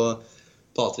Rosenborg, og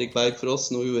Patrick Berg for oss,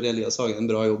 nå gjorde Elias Hagen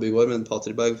en bra jobb i går, men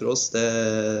Patrick Berg for oss, det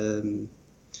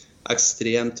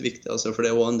ekstremt viktig, altså, for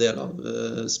det også en del av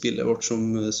spillet vårt som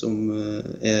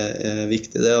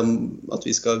viktig. Det at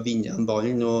vi skal vinne en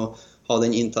ballen og ha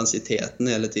den intensiteten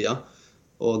hele tiden.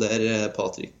 Og der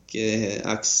Patrick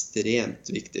ekstremt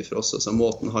viktig for oss. Altså,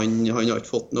 måten han har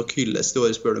ikke fått noe hyllest i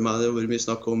år, spør du meg. Det har vært mye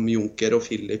snakk om Junker og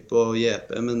Philip og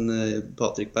JP, men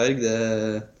Patrick Berg,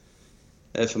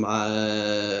 det for meg,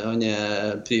 han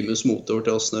primus motor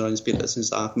til oss når han spiller,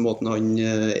 synes jeg, på måten han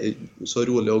så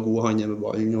rolig og god han med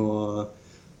ballen,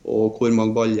 og hvor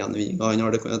mange ballgjenvinninger han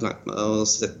har, det kan jeg tenke meg å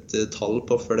sette tall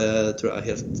på, for det tror jeg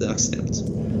helt ekstremt.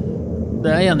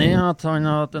 Det jeg enig i, at han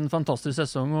har hatt en fantastisk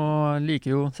sesong, og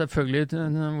liker jo selvfølgelig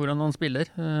hvordan han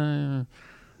spiller.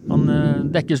 Han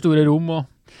dekker store rom, og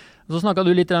så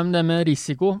snakket du litt om det med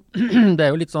risiko.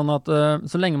 Det jo litt sånn at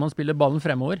så lenge man spiller ballen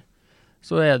fremover,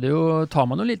 så tar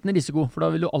man jo en liten risiko, for da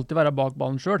vil du alltid være bak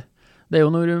ballen selv. Det jo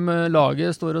når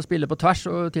laget står og spiller på tvers,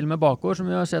 og til og med bakover, som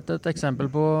vi har sett et eksempel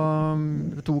på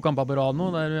 2 kamper på rad nå,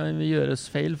 der vi gjøres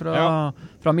feil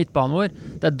fra midtbanen vår.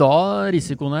 Det da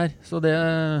risikoen så det...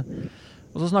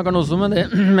 Og så snakker han også med det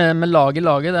med lag i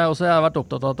laget. Det også jeg har vært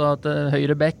opptatt av at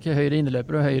høyre back, høyre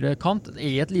inneløper og høyre kant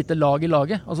et lite lag i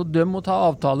laget. Altså, de må ta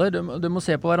avtaler, de må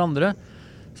se på hverandre.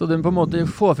 Så de på en måte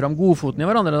får fram godfoten i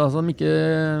hverandre, da, så de ikke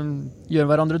gjør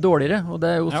hverandre dårligere. Og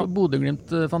det jo også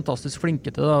Bodø/Glimt fantastisk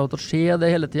flinke til å skje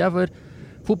det hele tiden. For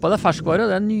fotball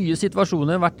ferskvare, det nye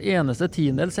situasjoner hvert eneste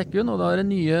tiendedel sekund, og da det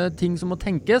nye ting som må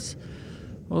tenkes.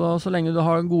 Og da, så lenge du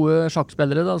har gode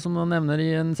sjakkspillere, da, som man nevner i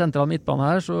en sentral midtbane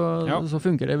her, så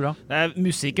funker det bra. Det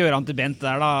musikk i ørene til Bent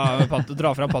der da,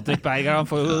 dra fra Patrick Berger, han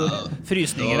får jo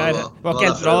frysninger her. Det var ikke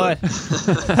helt bra der.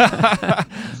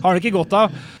 Har det ikke gått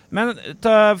av. Men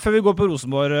før vi går på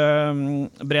Rosenborg,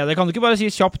 Brede, kan du ikke bare si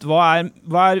kjapt,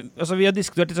 altså vi har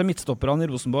diskutert disse midtstopperne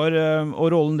i Rosenborg, og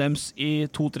rollen deres i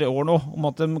 2-3 år nå, om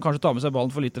at de kanskje tar med seg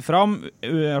ballen for lite fram,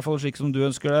 i hvert fall slik som du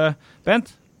ønsker det,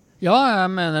 Bent? Ja, jeg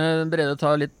mener Brede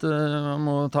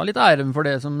må ta litt æren for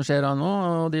det som skjer her nå,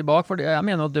 og de bak, for jeg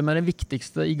mener at de de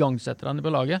viktigste igangsetterne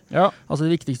på laget, altså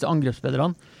de viktigste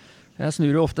angrepsspillerne. Jeg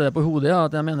snur jo ofte det på hodet,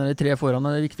 at jeg mener de 3 foran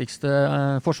de viktigste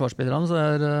forsvarsspillerne,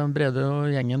 så Brede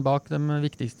og gjengen bak de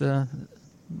viktigste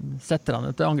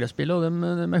setterne til angrepsspillet, og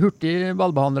de hurtige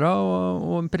ballbehandlere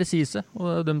og presise,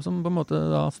 og det de som på en måte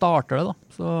da starter det. Da.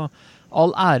 Så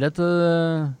all ære til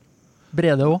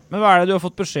Brede også. Men hva det du har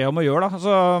fått beskjed om å gjøre da?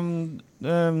 Altså,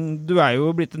 du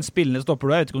jo blitt en spillende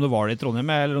stopper, jeg vet ikke om du var det i Trondheim,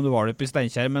 eller om du var det på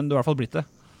Steinkjer, men du har i hvert fall blitt det.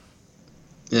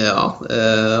 Ja,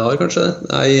 jeg har kanskje det.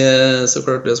 Nei, så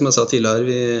klart det som jeg sa tidligere,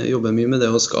 vi jobber mye med det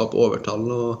å skape overtall,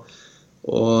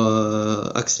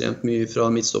 og ekstremt mye fra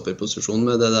midtstopperposisjonen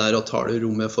med det der at tar du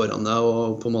rommet foran deg,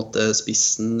 og på en måte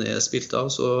spissen spilt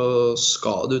av, så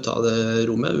skal du ta det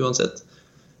rommet uansett.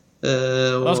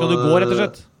 Da skal du gå rett og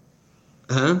slett?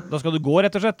 Da skal du gå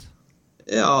rett og slett?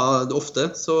 Ja, ofte.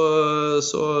 Så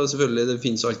selvfølgelig, det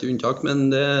finnes alltid unntak, men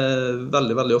det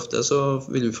veldig, veldig ofte så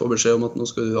vil du få beskjed om at nå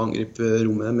skal du angripe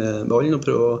rommet med ballen og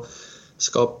prøve å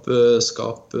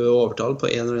skape overtall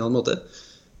på en eller annen måte.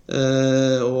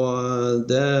 Og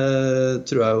det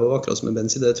tror jeg jo, akkurat som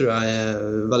Benzi, det tror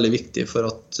jeg veldig viktig for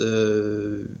at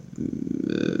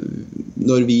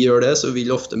når vi gjør det, så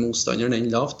vil ofte motstanderen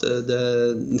ende lavt.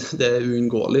 Det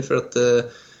uunngåelig, for at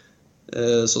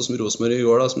sånn som Rosenborg i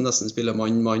går da, som nesten spiller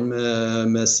mann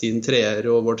med sin treer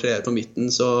og vår treer på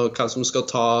midten, så hvem som skal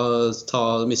ta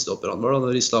midtstopperne vår da,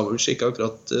 når Islamovic ikke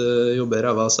akkurat jobber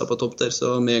ræva seg på topp der,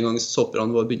 så med en gang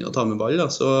stopperne vår begynner å ta med ball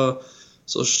da,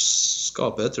 så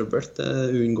skaper det trøbbel, det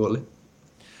uunngåelig.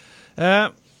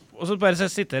 Og så bare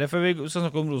sitte her, for vi skal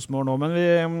snakke om Rosenborg nå, men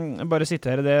vi bare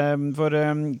sitte her det, for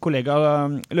kollega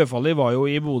Løvfalli var jo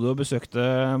i Bodø og besøkte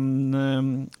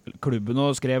klubben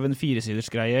og skrev en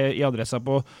 4-sidersgreie i adressa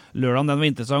på lørdagen, den var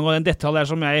interessant, og en detalj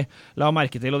som jeg la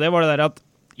merke til, og det var det der at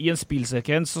i en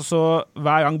spillsekvens, så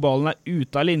hver gang ballen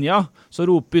ute av linja, så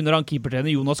begynner han keepertrener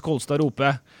Jonas Kolstad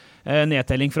rope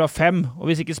nedtelling fra 5, og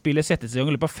hvis ikke spillet settes i gang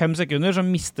i løpet av 5 sekunder, så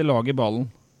mister laget ballen.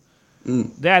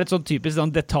 Det et sånn typisk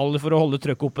detalj for å holde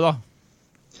trøkket oppe da.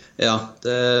 Ja,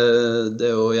 det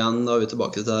jo igjen da vi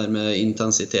tilbake til det her med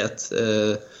intensitet.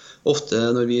 ofte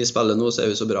når vi spiller nå, så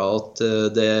vi så bra at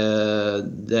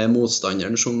det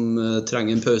motstanderen som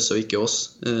trenger en pause, og ikke oss.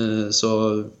 Så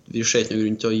vi ser ikke noen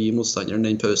grunn til å gi motstanderen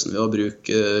den pausen ved å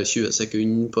bruke 20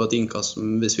 sekunder på et innkast,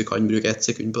 hvis vi kan bruke 1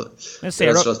 sekund på det. Men ser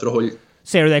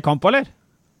du det i kamp, eller?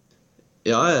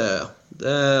 Ja.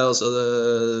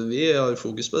 Vi har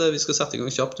fokus på det. Vi skal sette i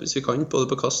gang kjapt hvis vi kan, både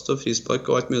på kast og frispark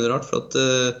og alt mulig rart, for at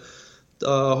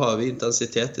da har vi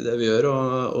intensitet i det vi gjør,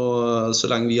 og så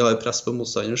lenge vi har press på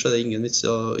motstander, så det ingen vits i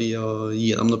å gi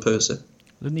dem noe pause.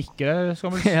 Du nikker,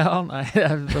 Skammel? Ja, nei,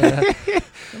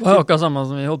 det var akkurat samme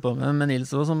som vi holdt på med Nils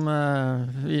også, som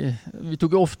vi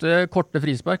tok jo ofte korte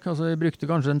frispark, altså vi brukte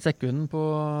kanskje en sekund på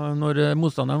når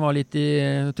motstanderen var litt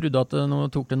trodde at nå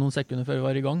tok det noen sekunder før vi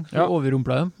var i gang, så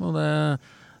overrumplet dem, og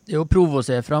det å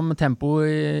provosere frem tempo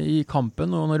i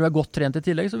kampen, og når du godt trent i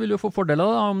tillegg, så vil du få fordeler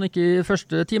da, om ikke i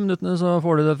første 10 minuttene, så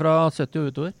får du det fra 70 og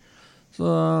utover. Så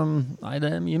nei, det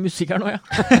mye musikk her nå,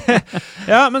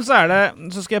 Ja, men så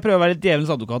skal jeg prøve å være litt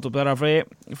djevelens advokat oppi der,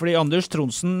 fordi Anders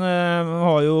Tronsen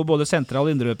har jo både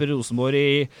sentral indreløper i Rosenborg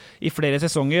i flere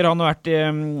sesonger. Han har vært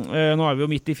nå vi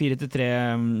jo midt i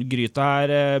 4-3-gryta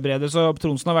her, Brede, så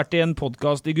Tronsen har vært i en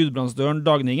podcast i Gudbrandsdølen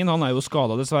Dagningen. Han jo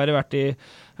skadet dessverre, vært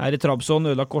her i Trabzon,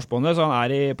 ødelagt korsbåndet, så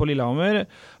han på Lillehammer.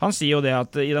 Han sier jo det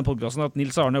at, i den podcasten at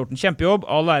Nils Arne har gjort en kjempejobb,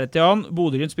 all ære til han.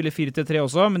 Bodø/Glimt spiller 4-3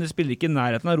 også, men de spiller ikke i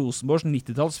nærheten av Rosenborgs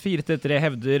 90-talls 4-3,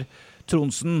 hevder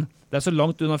Tronsen. Det så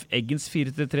langt unna Eggens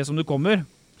 4-3 som du kommer.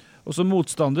 Og som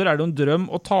motstander det en drøm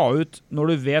å ta ut når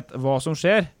du vet hva som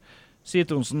skjer, sier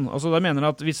Tronsen. Altså, da mener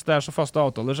han at hvis det så faste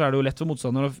avtaler, så det jo lett for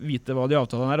motstanderen å vite hva de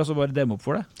avtalene og så bare demme opp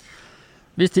for det.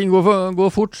 Hvis ting går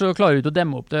fort, så klarer du ikke å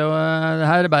demme opp det, og det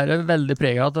her bare veldig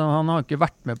preget at han har ikke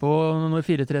vært med på når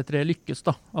 4-3-3 lykkes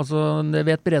da. Altså, det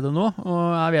vet Brede nå, og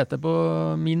jeg vet det på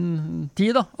min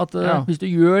tid da, at hvis du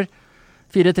gjør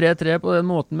 4-3-3 på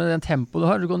den måten med den tempo du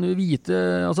har, så kan du vite,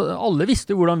 altså alle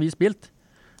visste hvordan vi spilte.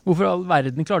 Hvorfor all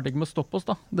verden klarte ikke med å stoppe oss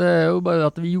da? Det jo bare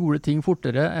at vi gjorde ting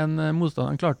fortere enn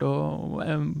motstanderen klarte å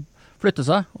flytte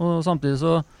seg, og samtidig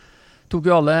så tok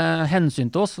jo alle hensyn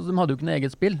til oss, de hadde jo ikke noe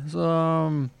eget spill, så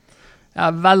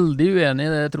jeg veldig uenig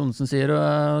i det Tronsen sier,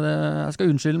 og jeg skal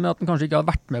unnskylde med at han kanskje ikke har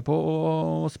vært med på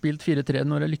å spilt 4-3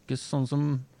 når det lykkes sånn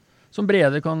som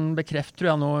Brede kan bekrefte, tror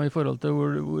jeg nå, i forhold til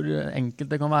hvor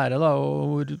enkelt det kan være da,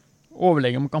 og hvor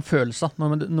overlegen man kan føle seg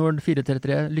når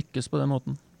 4-3-3 lykkes på den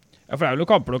måten. Ja, for det vel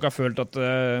noen kamper dere har følt at,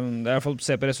 i hvert fall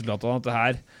se på resultatene,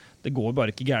 at det går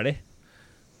bare ikke gærlig.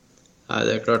 Nei,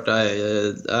 det klart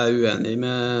jeg uenig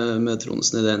med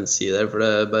Tronsen i den siden, for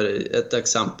det bare et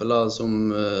eksempel da,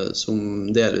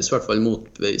 som delvis i hvert fall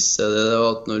motbeviser det,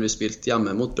 at når vi spilte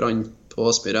hjemme mot Brann på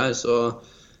Aspmyr her, så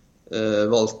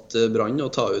valgte Brann å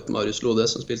ta ut Marius Lode,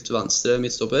 som spilte venstre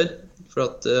midtstopper, for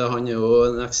at han jo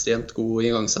en ekstremt god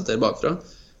inngangssetter bakfra,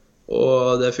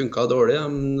 og det funket dårlig.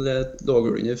 Det lå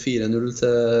under 4-0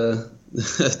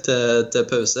 til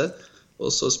pause. Og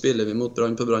så spiller vi mot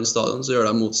Brann på Brann stadion, så gjør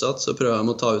de motsatt, så prøver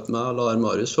de å ta ut meg og lar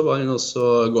Marius få ballen, og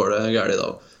så går det gærlig da.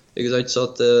 Ikke sant? Så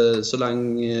at så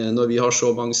lenge, når vi har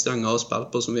så mange strenger å spille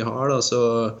på som vi har da, så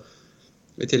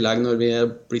i tillegg når vi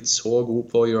blitt så gode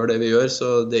på å gjøre det vi gjør, så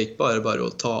det ikke bare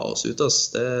å ta oss ut,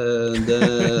 ass. Han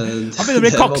begynner å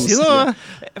bli kaksig da.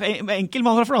 Enkel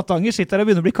mann fra Flatanger sitter her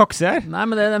og begynner å bli kaksig her. Nei,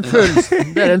 men det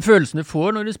den følelsen du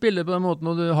får når du spiller på den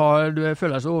måten, og du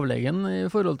føler deg så overlegen i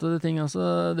forhold til de tingene, så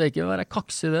det ikke å være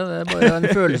kaksig det er bare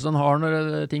en følelse han har når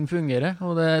ting fungerer,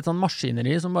 og det et sånn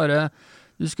maskineri som bare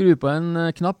du skrur på en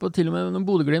knapp, og til og med når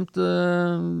Bodø/Glimt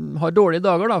har dårlige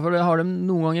dager da, for det har de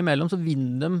noen ganger imellom, så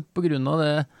vinner de på grunn av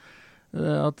det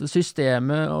at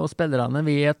systemet og spillerne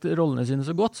vet rollene sine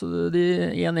så godt, så de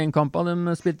 1-1-kampene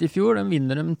de spilte i fjor, de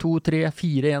vinner dem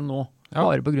 2-3-4-1 nå,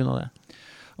 bare på grunn av det.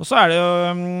 Og så det jo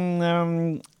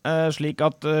slik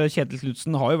at Kjetil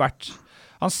Knudsen har jo vært,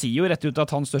 han sier jo rett ut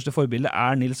at hans største forbilde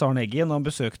Nils Arne Eggen, han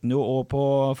besøkte den jo også på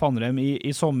Fannrem i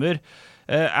sommer.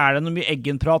 Det noe mye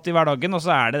Eggen-prat i hverdagen, og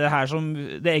så det her som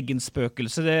det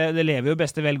Eggen-spøkelse, det lever jo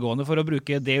beste velgående for å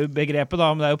bruke det begrepet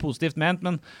da, men det jo positivt ment,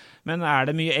 men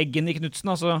det mye Eggen i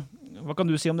Knudsen, altså, hva kan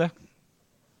du si om det?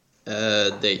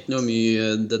 Det ikke noe mye,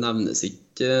 det nevnes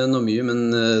ikke noe mye, men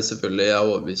selvfølgelig jeg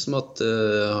overbevist om at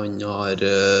han har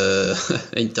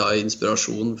hentet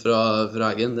inspirasjon fra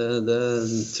Eggen, det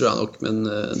tror jeg nok, men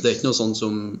det ikke noe sånn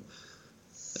som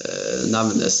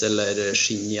nevnes eller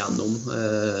skinner gjennom.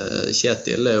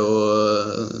 Kjetil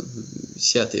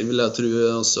vil jeg tro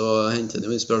også henter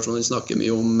noe inspirasjon. Han snakker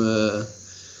mye om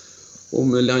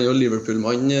han er jo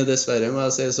Liverpool-mann, dessverre, må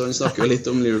jeg si, så han snakker jo litt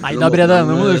om Liverpool. Nei, da Brede,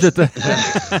 nå må du slutte.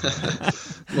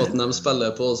 Måten de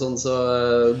spiller på, sånn, så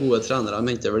gode trenere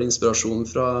henter vel inspirasjon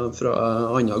fra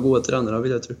andre gode trenere,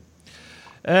 vil jeg tro.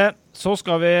 Så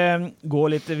skal vi gå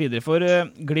litt videre, for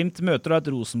Glimt møter et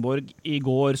Rosenborg I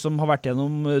går som har vært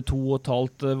gjennom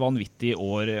 2,5 vanvittige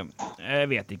år.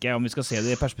 Jeg vet ikke om vi skal se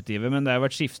det I perspektivet, men det har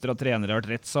vært skifter av trenere, det har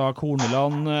vært rettssak,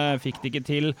 Horneland fikk det ikke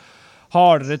til.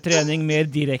 Hardere trening, mer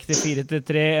direkte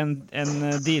 4-3 enn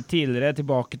de tidligere,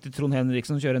 tilbake til Trond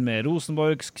Henriksen som kjører en mer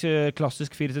Rosenborgsk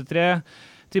klassisk 4-3.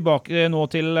 Tilbake nå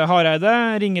til Hareide,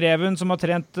 Ringreven som har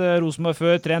trent Rosenborg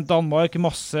før, trent Danmark,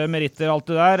 masse meritter, alt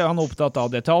det der. Han opptatt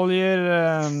av detaljer,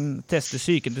 tester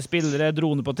sykende spillere,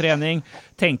 drone på trening,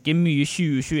 tenker mye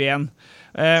 2021.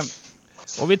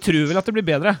 Og vi tror vel at det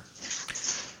blir bedre.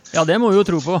 Ja, det må vi jo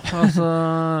tro på. Altså,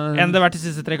 enn det har vært de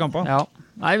siste 3 kampene. Ja.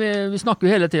 Nei, vi snakker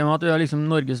jo hele tiden om at vi har liksom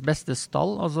Norges beste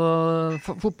stall. Altså,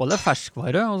 fotball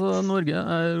ferskvare. Altså,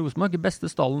 Rosenborg beste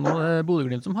stallen nå, det Bodø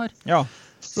Glimt som har. Ja.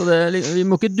 Så vi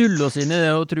må ikke dulle oss inn I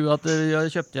det og tro at vi har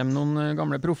kjøpt hjem noen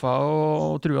gamle proffer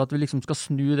og tro at vi liksom skal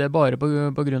snu det bare på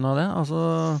grunn av det. Altså,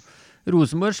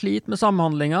 Rosenborg sliter med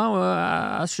samhandlinger, og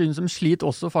jeg synes de sliter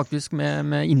også faktisk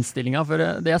med innstillinger. For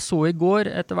det jeg så I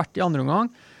går etter hvert I andre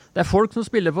omgang, det folk som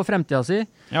spiller på fremtiden sin,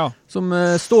 ja. Som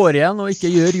står igjen og ikke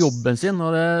gjør jobben sin,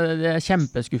 og det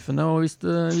kjempeskuffende. Og hvis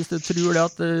du tror det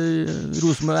at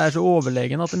Rosenborg så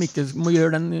overlegen at de ikke må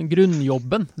gjøre den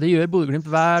grunnjobben, det gjør Bodø Glimt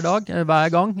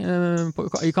hver gang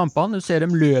I kampene. Du ser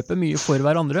dem løpe mye for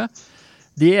hverandre.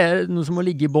 Det noe som må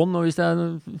ligge I bånd, og hvis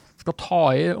jeg skal ta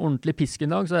I ordentlig pisk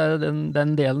I dag, så det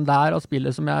den delen der av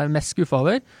spillet som jeg mest skuffet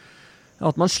over.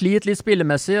 At man sliter litt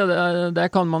spillemessig, og det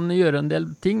kan man gjøre en del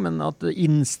ting, men at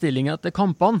innstillingen til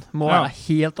kampene må være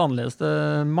helt annerledes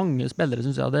til mange spillere,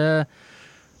 synes jeg.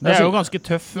 Det jo ganske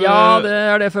tøff. Ja, det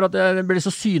det for at det ble så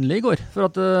synlig I går. For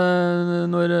at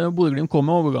når Bodø Glimt kom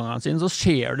med overgangene sine, så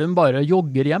ser du bare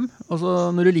jogger hjem. Og så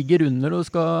når du ligger under og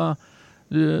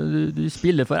du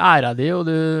spiller for æra di, og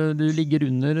du ligger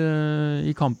under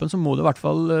I kampen, så må du I hvert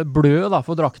fall blø da,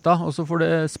 for drakta, og så får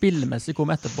det spillemessig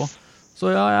komme etterpå. Så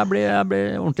ja, jeg ble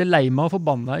ordentlig lei meg og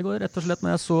forbannet I går, rett og slett,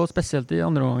 når jeg så spesielt I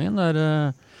andre gangen,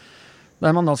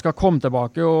 der man da skal komme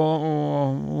tilbake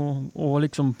og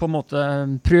liksom på en måte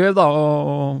prøve da,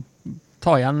 å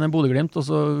ta igjen Bodø Glimt, og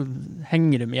så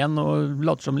henger de igjen og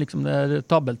later som liksom det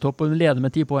tabeltopp og leder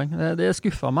med 10 poeng. Det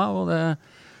skuffet meg, og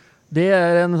det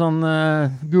en sånn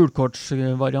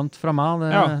gulkortsvariant fra meg,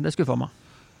 det skuffet meg.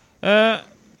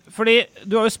 Fordi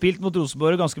du har jo spilt mot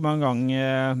Rosenborg ganske mange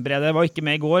ganger, Brede. Jeg var ikke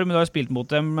med I går, men du har spilt mot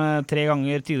dem 3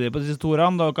 ganger tidligere på disse 2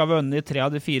 årene. Da har dere vunnet 3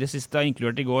 av de 4 siste,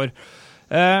 inkludert I går.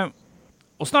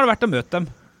 Hvordan har det vært å møte dem?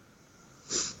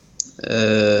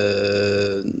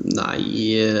 Nei,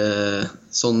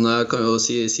 sånn jeg kan jo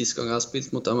si, sist gang jeg har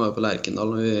spilt mot dem var på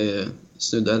Lerkendal, når vi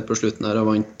snudde helt på slutten her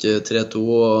og vant 3-2,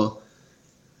 og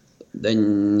den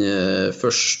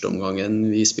første omgangen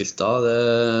vi spilte da,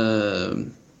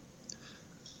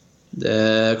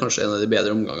 det kanskje en av de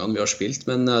bedre omgangene vi har spilt,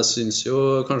 men jeg synes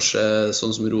jo kanskje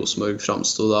sånn som Rosenborg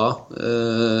fremstod da,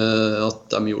 at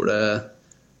de gjorde det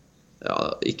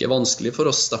ikke vanskelig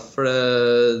for oss da, for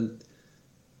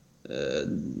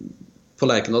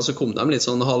på Lerkendal så kom de litt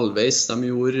sånn halvveis,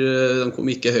 de kom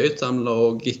ikke høyt, de lå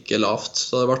ikke lavt,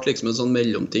 så det ble liksom en sånn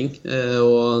mellomting,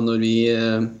 og når vi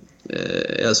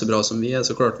så bra som vi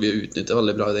så klarte vi å utnytte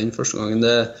veldig bra I den første gangen.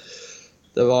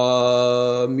 Det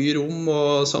var mye rom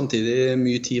og samtidig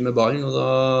mye tid med ballen, og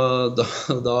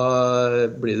da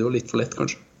blir det jo litt for lett,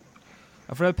 kanskje.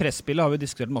 Ja, for det pressspillet har vi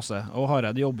diskutert masse, og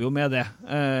Hareide jobber jo med det.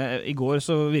 I går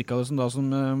så virket det som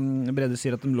Brede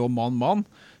sier at de lå man-man,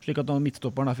 slik at når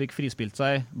midtstopperen fikk frispilt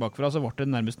seg bakfra, så ble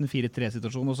det nærmest en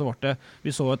 4-3-situasjon, og så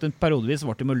vi så at en periodevis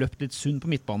ble det med å løpe litt sunn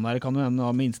på midtbanen der, kan jo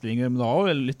hende med innstillinger, men da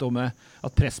også, eller litt om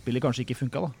at pressspillet kanskje ikke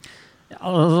funket da. Ja,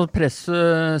 altså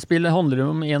presspillet handler jo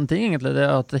om en ting egentlig, det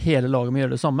at hele laget må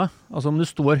gjøre det samme. Altså om du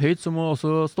står høyt, så må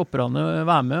også stopperne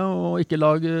være med og ikke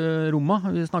lage rommet.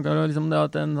 Vi snakker liksom det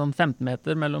at en 15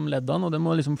 meter mellom leddene, og det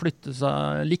må liksom flytte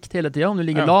seg likt hele tiden, om du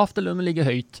ligger lavt eller om du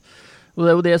ligger høyt. Og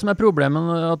det jo det som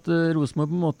problemet, at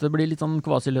Rosenborg på en måte blir litt sånn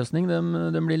kvasiløsning.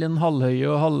 De blir litt halvhøye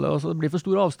og så det blir for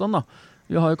stor avstand da.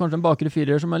 Vi har jo kanskje en bakre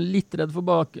firer som litt redd for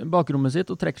bakrommet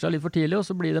sitt og trekker seg litt for tidlig, og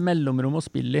så blir det mellomrom å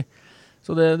spille I.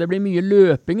 Så det blir mye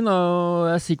løping da, og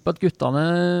jeg sikker på at guttene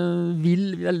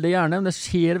vil veldig gjerne, men det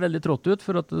ser veldig trått ut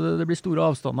for at det blir store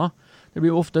avstander. Det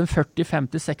blir ofte en 40,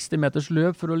 50, 60 meters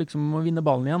løp for å liksom vinne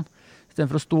ballen igjen. I stedet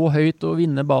for å stå høyt og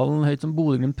vinne ballen høyt som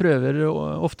Bodø Glimt prøver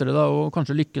oftere da, og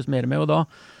kanskje lykkes mer med, og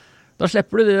da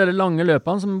slipper du de lange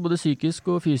løpene som både psykisk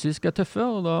og fysisk tøffe,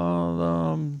 og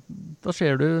da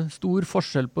ser du stor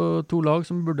forskjell på 2 lag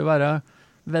som burde være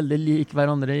veldig lik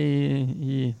hverandre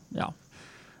I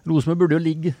Rosenborg burde jo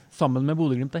ligge sammen med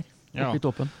Bodø Glimt der, oppe I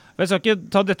toppen. Jeg skal ikke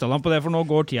ta detaljene på det, for nå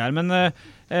går tid her, men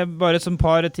bare et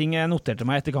par ting jeg noterte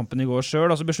meg etter kampen i går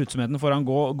selv, altså besluttsomheten foran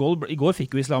goal. I går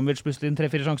fikk jo Islamovic plutselig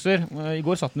 3-4 sjanser. I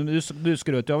går satt han, du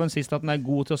skrøt jo av en sist at han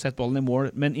god til å sette ballen i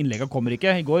mål, men innlegget kommer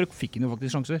ikke. I går fikk han jo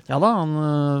faktisk sjanser. Ja da, han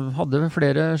hadde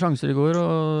flere sjanser i går,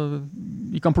 og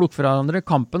vi kan plukke fra hverandre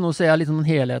kampen, og ser jeg litt om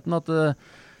helheten, at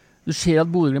du ser at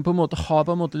Bodø-Glimt har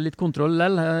på en måte litt kontroll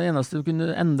lell. Det eneste du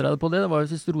kunne endre det på det var jo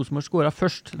hvis Rosenborg skåret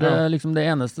først. Det liksom det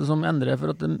eneste som endrer,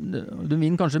 for at du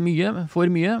vinner kanskje for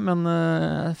mye, men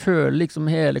jeg føler liksom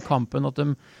hele kampen at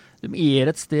de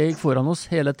et steg foran oss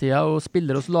hele tiden, og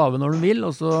spiller oss lave når de vil,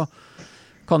 og så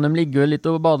kan de ligge litt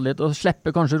og bade litt, og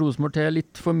slippe kanskje Rosenborg til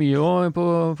litt for mye også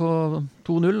på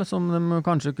 2-0, som de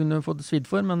kanskje kunne fått svidd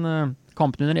for, men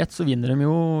kampen under ett så vinner de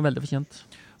jo veldig fortjent.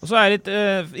 Og så det litt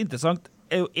interessant,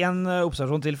 jo en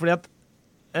observasjon til, fordi at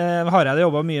Hareide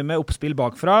jobbet mye med oppspill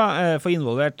bakfra, få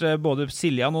involvert både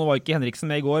Siljan, og nå var ikke Henriksen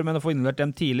med i går, men å få involvert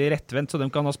dem tidlig rettvendt, så de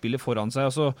kan ha spillet foran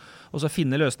seg, og så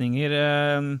finne løsninger.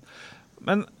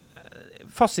 Men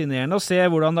fascinerende å se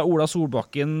hvordan det Ola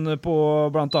Solbakken på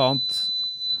blant annet...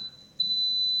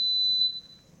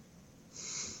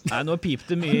 Nei, nå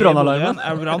pipte mye i Bodøen.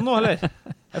 Det brann nå, eller?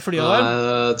 Flyet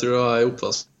jeg tror det var i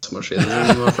oppvaskmaskinen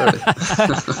som var ferdig.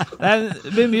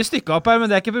 Det blir mye stykket opp her, men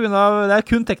det ikke på grunn av, det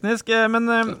kun teknisk. Men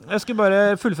jeg skulle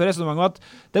bare fullføre resonemanget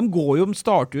at de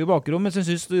starter jo i bakrom, men jeg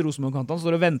synes Rosenborg-kantene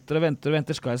står og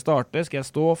venter. Skal jeg starte? Skal jeg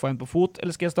stå, få en på fot?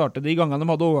 Eller skal jeg starte? De gangene de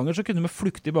hadde overganger, så kunne de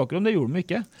flukte i bakrom. Det gjorde de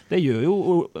ikke. Det gjør jo,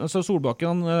 altså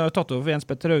Solbakken han har tatt over for Jens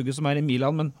Petter Hauge som i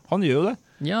Milan, men han gjør jo det.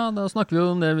 Ja, da snakker vi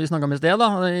jo om det vi snakket om i sted da,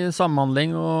 i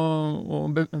samhandling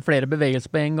og flere bevegelser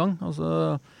på en gang.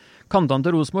 Altså, kantene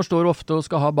til Rosenborg står ofte og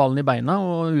skal ha ballen i beina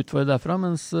og utfordre derfra,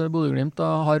 mens Bodø-Glimt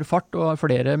har fart og har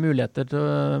flere muligheter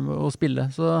til å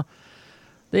spille. Så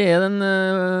det den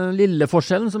lille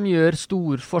forskjellen som gjør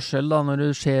stor forskjell da, når du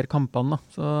ser kampene. Da.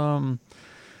 Så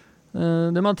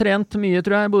de har trent mye,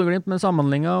 tror jeg, Bodø-Glimt med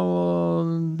samhandlinga,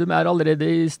 og de allerede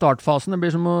i startfasen. Det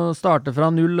blir som å starte fra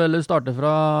 0, eller starte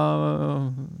fra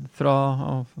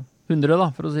 100, da,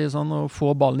 for å si det sånn, og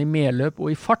få ballen i medløp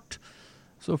og i fart.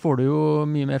 Så får du jo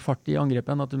mye mer fart i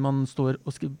angrepet enn at man står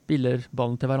og spiller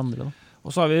ballen til hverandre. Da. Og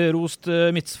så har vi rost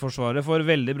midtforsvaret for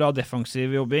veldig bra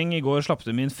defensiv jobbing. I går slapp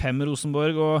de inn 5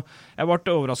 Rosenborg, og jeg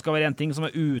ble overrasket over en ting som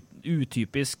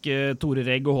utypisk Tore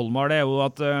Regg og Holmar, det jo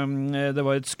at det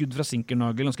var et skudd fra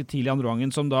Sinkernagel ganske tidlig i andre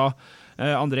gangen, som da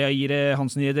André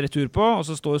Hansen gir et retur på, og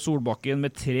så står Solbakken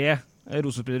med 3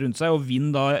 Rosenborg rundt seg, og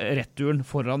vinner da returen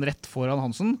rett foran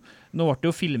Hansen. Nå ble det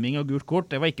jo filming og gult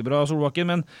kort, det var ikke bra Solbakken,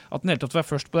 men at den helt tatt var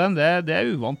først på den, det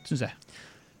uvant, synes jeg.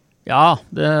 Ja,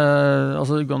 det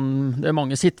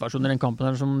mange situasjoner i den kampen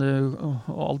her,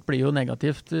 og alt blir jo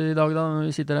negativt i dag da.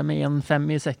 Vi sitter der med 1-5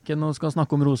 i sekken og skal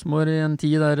snakke om Rosenborg i en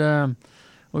tid der,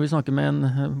 og vi snakker med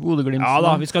en Bodø-Glimt. Ja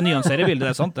da, vi skal nyansere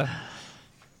bildet, det sant det.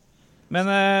 Men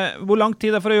hvor lang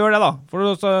tid for å gjøre det da?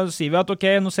 For så sier vi at ok,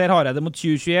 nå ser Hareide mot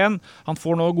 2021, han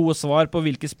får nå gode svar på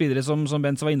hvilke spillere som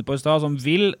Bent var inne på i sted, som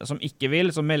vil, som ikke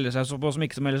vil, som melder seg på, som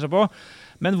ikke melder seg på.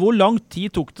 Men hvor lang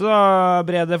tid tok det da,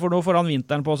 Brede, for nå foran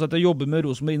vinteren på seg til å jobbe med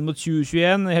Rosenborg inn mot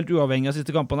 2021, helt uavhengig av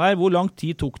siste kampene her, hvor lang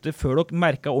tid tok det før dere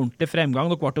merket ordentlig fremgang?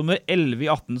 Dere var nummer 11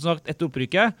 i 18 sagt, etter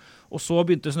opprykket, og så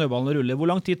begynte snøballen å rulle.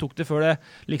 Hvor lang tid tok det før det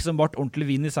liksom ble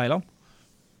ordentlig vind i seilene?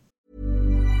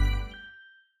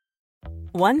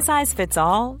 One size fits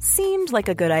all seemed like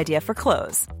a good idea for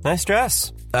clothes. Nice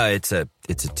dress. It's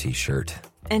a t-shirt.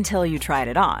 Until you tried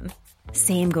it on.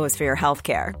 Same goes for your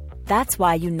healthcare. That's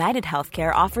why United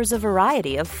Healthcare offers a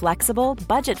variety of flexible,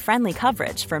 budget-friendly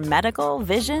coverage for medical,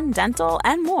 vision, dental,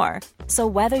 and more. So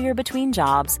whether you're between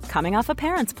jobs, coming off a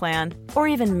parent's plan, or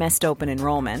even missed open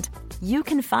enrollment, you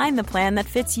can find the plan that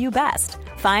fits you best.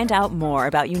 Find out more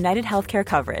about United Healthcare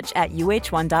coverage at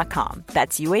uh1.com.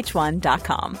 That's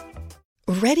uh1.com.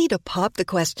 Ready to pop the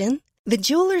question? The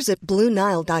jewelers at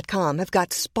BlueNile.com have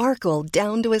got sparkle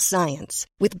down to a science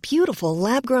with beautiful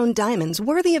lab-grown diamonds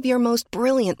worthy of your most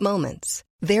brilliant moments.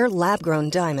 Their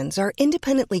lab-grown diamonds are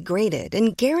independently graded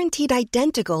and guaranteed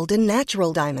identical to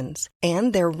natural diamonds,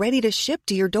 and they're ready to ship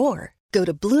to your door. Go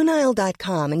to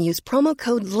BlueNile.com and use promo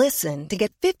code LISTEN to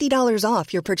get $50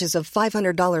 off your purchase of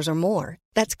 $500 or more.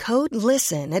 That's code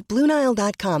LISTEN at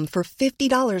BlueNile.com for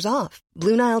 $50 off.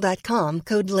 BlueNile.com,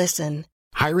 code LISTEN.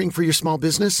 Hiring for your small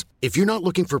business? If you're not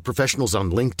looking for professionals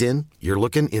on LinkedIn, you're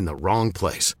looking in the wrong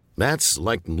place. That's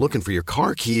like looking for your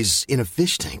car keys in a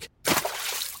fish tank.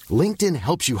 LinkedIn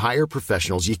helps you hire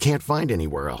professionals you can't find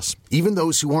anywhere else, even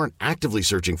those who aren't actively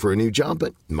searching for a new job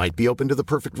but might be open to the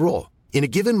perfect role. In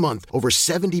a given month, over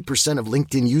 70% of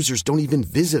LinkedIn users don't even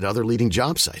visit other leading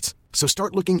job sites. So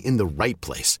start looking in the right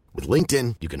place. With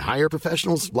LinkedIn, you can hire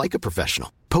professionals like a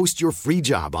professional. Post your free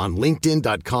job on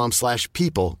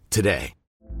linkedin.com/people today.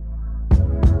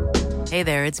 Hey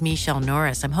there, it's Michelle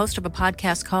Norris. I'm host of a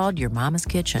podcast called Your Mama's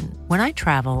Kitchen. When I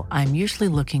travel, I'm usually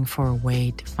looking for a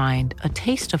way to find a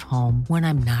taste of home when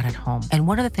I'm not at home. And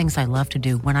one of the things I love to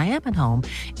do when I am at home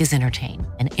is entertain.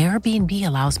 And Airbnb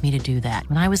allows me to do that.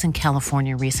 When I was in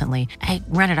California recently, I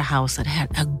rented a house that had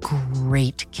a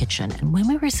great kitchen. And when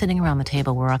we were sitting around the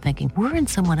table, we're all thinking, we're in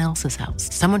someone else's house.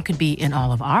 Someone could be in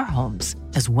all of our homes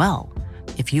as well.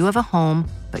 If you have a home,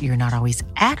 but you're not always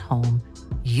at home,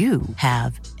 you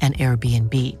have an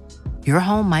Airbnb. Your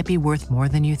home might be worth more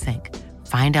than you think.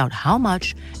 Find out how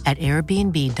much at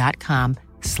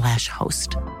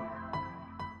airbnb.com/host.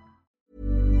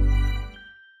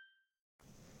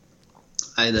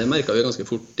 Nei, det merket vi ganske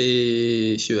fort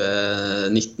I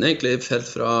 2019 egentlig, helt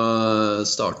fra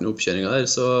starten av oppkjøringen her,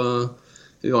 så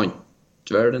vi vant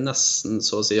vel nesten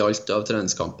så å si alt av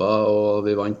treningskamper, og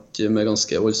vi vant med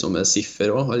ganske voldsomme siffer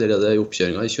også, allerede I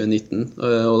oppkjøringen I 2019,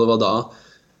 og det var da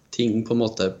ting på en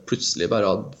måte plutselig bare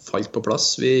hadde falt på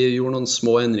plass. Vi gjorde noen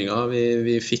små endringer,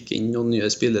 vi fikk inn noen nye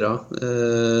spillere,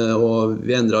 og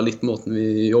vi endret litt måten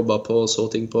vi jobbet på og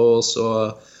så ting på, og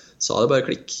så sa det bare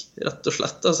klikk, rett og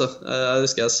slett. Altså. Jeg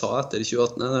husker jeg sa etter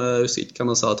 2018, jeg husker ikke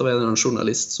hvem jeg sa, det var en eller annen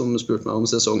journalist som spurte meg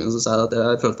om sesongen, så sa jeg at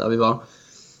jeg følte jeg vi var,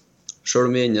 selv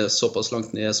om vi ender såpass langt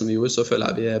ned som vi gjorde, så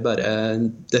føler jeg vi bare en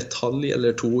detalj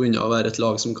eller to unna å være et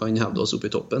lag som kan hevde oss opp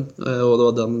I toppen. Og det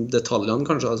var de detaljene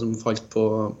kanskje som falt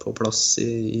på plass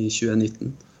I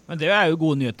 2019. Men det jo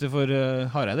gode nyheter for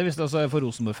Hareide, hvis det altså for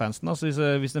Rosenborg-fansen.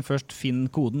 Altså hvis den først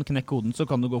finner koden, knekk koden, så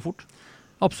kan det gå fort.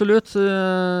 Absolutt.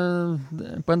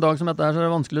 På en dag som dette her så det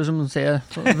vanskelig å se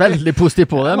veldig positivt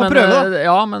på det. Men,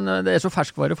 ja, men det så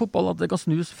ferskvare fotball at det kan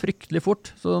snus fryktelig fort.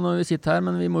 Så når vi sitter her,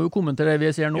 men vi må jo kommentere det vi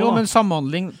ser nå. Jo, men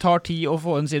samhandling tar tid å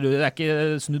få en, sier du. Det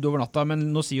ikke snudd over natta, men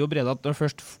nå sier jo Brede at når det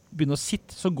først begynner å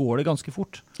sitte, så går det ganske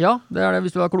fort. Ja, det det.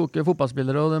 Hvis du har kloke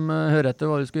fotballspillere, og de hører etter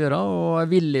hva de skal gjøre,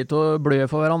 og villige til å blø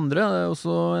for hverandre, det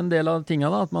også en del av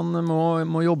tingene da, at man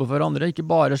må jobbe for hverandre, ikke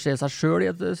bare se seg selv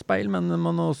I et speil, men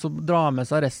man må også dra med seg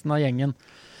resten av gjengen.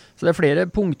 Så det flere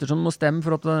punkter som må stemme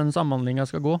for at den samhandlingen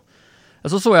skal gå.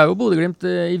 Så jeg jo Bodø-Glimt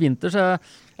I vinter, så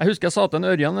jeg husker jeg sa til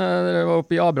en Ørjan, jeg var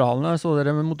oppe I Abrahallen, så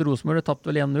dere mot Rosenborg, tatt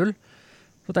vel 1-0.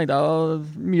 Så tenkte jeg,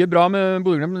 mye bra med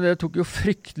Bodø-Glimt, men det tok jo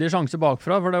fryktelig sjanse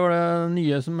bakfra, for det var det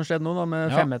nye som skjedde nå da,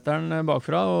 med 5-meteren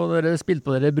bakfra, og dere spilte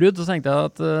på dere brudd, så tenkte jeg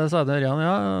at, sa jeg til Ørjan,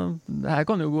 ja, det her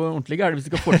kan jo gå ordentlig gærent hvis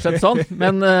det skal fortsette sånn,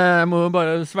 men jeg må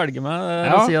bare svelge meg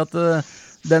og si at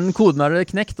den koden det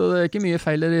knekt, og det ikke mye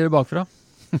feil dere gjør bakfra.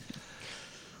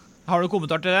 Har du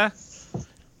kommentar til det?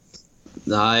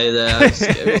 Nei, det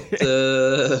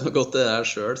husker godt det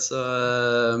selv, så,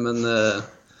 men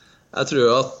jeg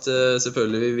tror at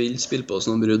selvfølgelig vi vil spille på oss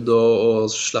noen brudd og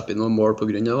slippe inn noen mål på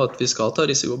grunn av at vi skal ta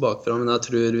risiko bakfra, men jeg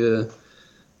tror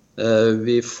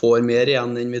vi får mer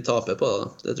igjen enn vi taper på det,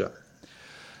 det tror jeg.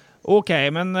 Ok,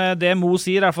 men det Mo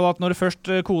sier I hvert fall at når først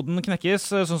koden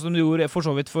knekkes, sånn som du gjorde for så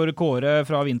vidt for Kåre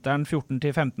fra vinteren 14 til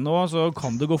 15 nå, så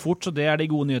kan det gå fort, så det de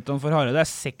gode nyhetene for Hareide. Det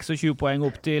 26 poeng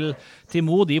opp til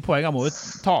Mo, de poengene må jo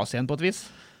tas igjen på et vis.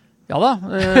 Ja da.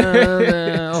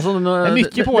 Altså, det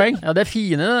mye poeng. Ja, det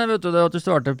fine, vet du, det at du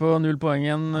starter på 0 poeng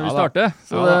igjen når vi starter.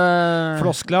 Så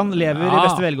Floskland lever I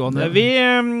beste velgående. Vi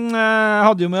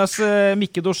hadde jo med oss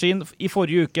Mikke Dorsin I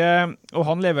forrige uke, og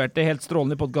han leverte helt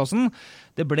strålende I podcasten.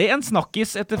 Det ble en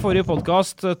snakkis etter forrige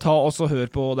podcast. Ta oss og hør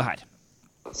på det her.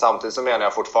 Samtidigt så mener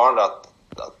jeg fortfarande at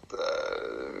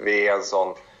vi en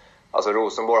sånn alltså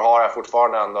Rosenborg har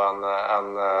fortfarande ändå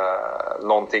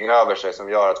någonting över sig som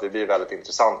gör att vi blir väldigt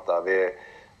intressanta.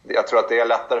 Jag tror att det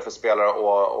lättare för spelare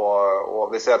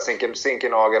och vi ser att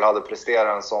Zinkernagel hade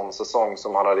presterat en sån säsong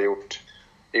som han hade gjort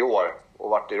I år och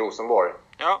varit I Rosenborg.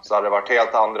 Ja. Så hade det varit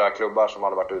helt andra klubbar som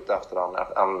hade varit ute efter han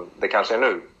än det kanske är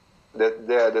nu.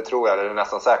 Det tror jag, det är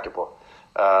nästan säker på.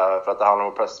 För att det handlar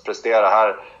om att prestera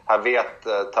här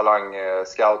vet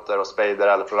talangscouter och spader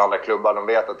eller från andra klubbar, de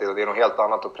vet att det är något helt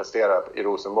annat att prestera I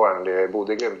Rosenborg än det är I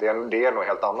Bodø-Glimt. Det är något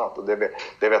helt annat och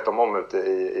det vet de om ute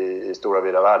I stora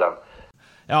vida världen.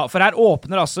 Ja, for her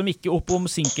åpner altså Mikke opp om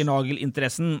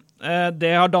Zinkernagel-interessen.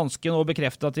 Det har dansken nå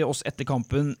bekreftet til oss etter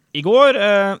kampen I går.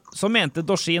 Så mente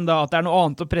Dorsin da at det noe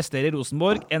annet å prestere I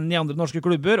Rosenborg enn I andre norske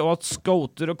klubber, og at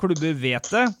scouter og klubber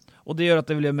vet det, og det gjør at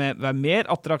det vil være mer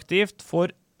attraktivt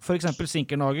for eksempel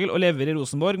Zinkernagel å levere I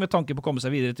Rosenborg med tanke på å komme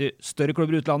seg videre til større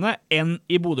klubber I utlandet enn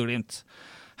I Bodø-Glimt.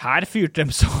 Her fyrte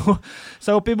de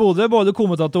seg opp I Bodø, både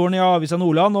kommentatoren I Avisa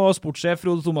Nordland og sportssjef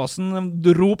Frode Thomassen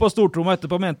dro på stortrommet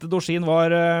etterpå, mente Dorsin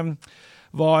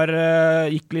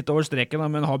gikk litt over streken,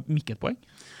 men har Mikke et poeng?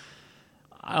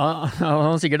 Ja, han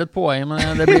har sikkert et poeng, men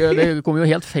det kommer jo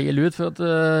helt feil ut, for at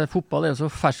fotball er så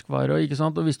ferskvare, og ikke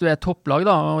sant? Og hvis du topplag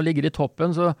da, og ligger i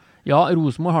toppen, så ja,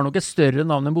 Rosenborg har nok et større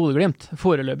navn enn Bodø/Glimt,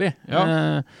 foreløpig.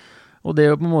 Ja. Og det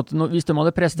er jo på en måte, hvis de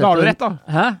hadde prestert... Da har du rett da.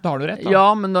 Hæ? Da har du rett da.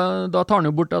 Ja, men da tar han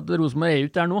jo bort at Rosenborg jo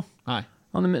ikke der nå. Nei.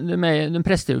 De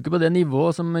prester jo ikke på det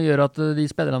nivået som gjør at de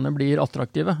spillerne blir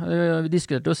attraktive. Vi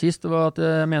diskuterte jo sist, at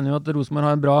jeg mener jo at Rosenborg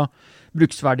har en bra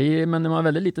bruksverdi, men de har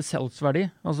veldig lite salgsverdi.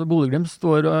 Altså Bodø/Glimt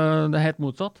står, det helt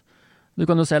motsatt. Du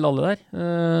kan jo selge alle der.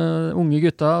 Unge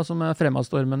gutter som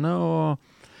fremadstormende og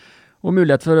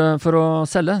mulighet for å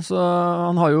selge. Så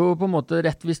han har jo på en måte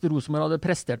rett. Hvis Rosenborg hadde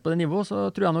prestert på det nivået, så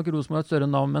tror jeg nok Rosenborg har et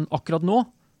større navn. Men akkurat nå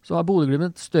så har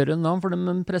Bodø/Glimt et større navn, for de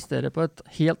presterer på et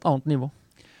helt annet nivå.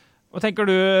 Hva tenker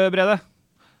du, Brede?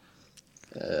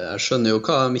 Jeg skjønner jo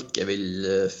hva Mikke vil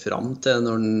fram til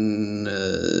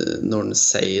når han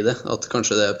sier det, at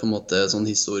kanskje det på en måte sånn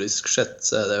historisk sett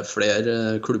så det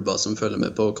flere klubber som følger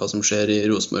med på hva som skjer i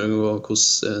Rosenborg og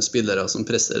hvordan spillere som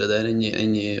presterer der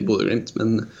enn i Bodø/Glimt,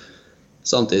 men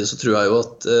samtidig så tror jeg jo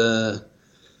at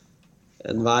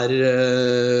enhver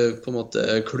på en måte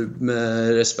klubb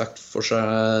med respekt for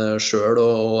seg selv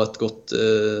og et godt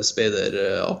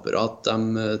speiderapparat, de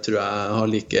tror jeg har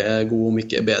like god, om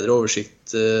ikke bedre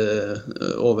oversikt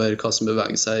over hva som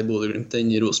beveger seg i Bodø/Glimt enn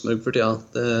i Rosenborg for tida.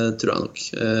 Det tror jeg nok.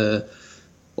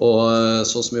 Og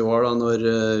sånn som vi var da, når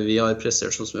vi har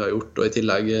prestert sånn som vi har gjort, og i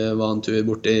tillegg var en tur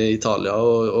bort i Italia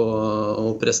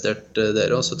og prestert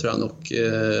der også, så tror jeg nok...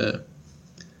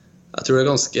 Jeg tror det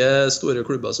ganske store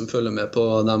klubber som følger med på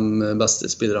de beste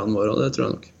spillerne våre, og det tror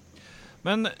jeg nok.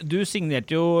 Men du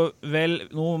signerte jo vel,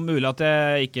 noe mulig at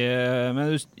jeg ikke,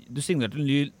 men du signerte en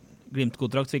ny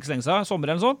Glimt-kontrakt for ikke så lenge siden,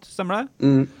 sommer eller sånt, stemmer det?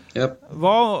 Yep.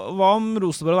 Hva om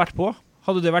Rosenborg hadde vært på?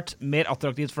 Hadde det vært mer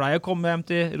attraktivt for deg å komme hjem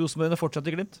til Rosenborg og fortsatt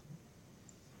i Glimt?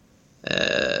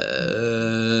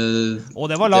 Og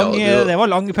det var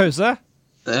lang pause?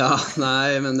 Ja,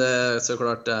 nei, men det er så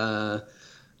klart...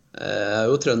 Jeg er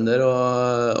jo trønder,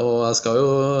 og jeg skal jo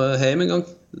hjem en gang.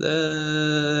 Det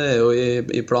er jo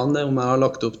i planen det, om jeg har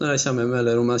lagt opp når jeg kommer hjem,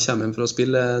 eller om jeg kommer hjem for å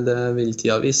spille, det vil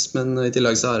tida vise. Men i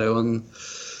tillegg så har jeg jo en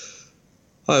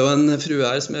frue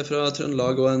her som er fra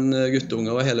Trøndelag, og en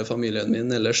guttunge, og hele familien min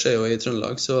ellers er jo i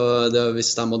Trøndelag. Så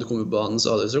hvis de hadde kommet på banen,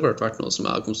 så hadde det så klart vært noe som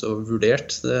jeg hadde kommet til å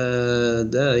vurdert.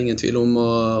 Det er ingen tvil om,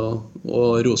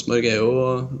 og Rosenborg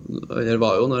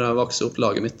var jo når jeg vokste opp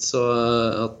laget mitt, så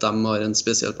at de har en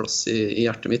spesiell plass i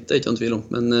hjertet mitt, det er ikke noen tvil om.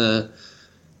 Men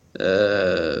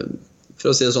for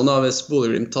å si det sånn da, hvis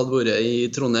Bodø/Glimt hadde vært i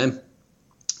Trondheim,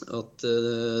 og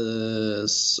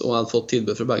jeg hadde fått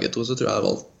tilbud fra begge to, så tror jeg jeg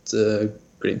valgt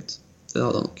Glimt. Det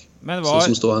hadde jeg nok.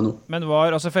 Sånn som står jeg nå. Men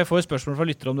altså, for jeg får spørsmål fra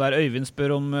lyttere om det her, Øyvind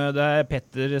spør om det,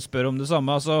 Petter spør om det samme,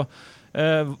 altså,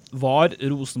 var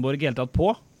Rosenborg helt tatt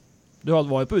på? Du var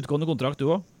jo på utgående kontrakt, du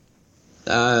også?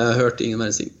 Jeg hørte ingen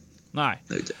mer ting. Nei,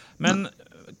 men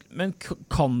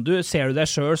ser du deg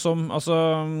selv som,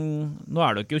 altså, nå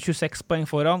er du ikke jo 26 poeng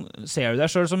foran, ser du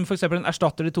deg selv som for eksempel en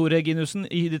erstatter til Tore Ginussen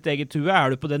i ditt eget tue? Er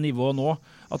du på det nivået nå,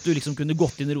 at du liksom kunne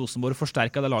gått inn i Rosenborg og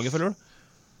forsterket det laget, føler du?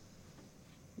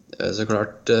 Så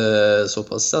klart,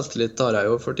 såpass selvtillit har jeg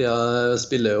jo, for jeg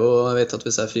spiller jo, jeg vet at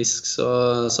hvis jeg er frisk, så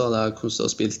hadde jeg kommet til å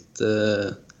spilt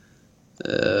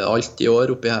alt i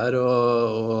år oppi her,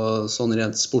 og sånn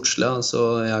rent sportslig,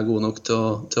 så er jeg god nok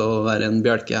til å være en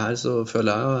bjelke her, så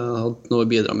føler jeg hadde noe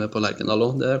å bidra med på Lerkendal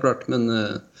også, det er klart, men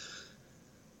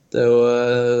det er jo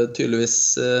tydeligvis,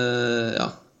 ja,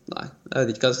 nei, jeg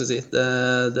vet ikke hva jeg skal si.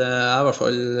 Det er i hvert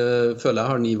fall, føler jeg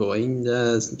har nivået inn,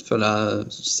 det føler jeg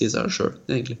sier seg selv,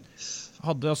 egentlig.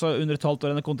 Hadde altså under et halvt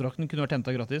år denne kontrakten kunne vært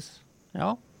hentet gratis?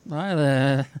 Ja, nei,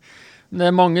 det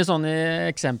er mange sånne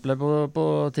eksempler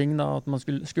på ting da, at man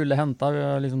skulle hente. Vi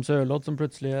har liksom Sørloth som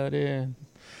plutselig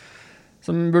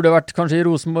som burde vært kanskje i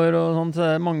Rosenborg og sånt.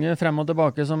 Så mange frem og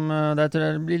tilbake som det tror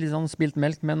jeg blir litt sånn spilt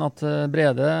melk, men at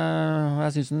Brede,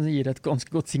 jeg synes han gir et ganske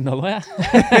godt signal også,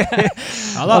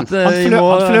 Ja da, han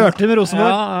flørter med Rosenborg.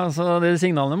 Ja, altså de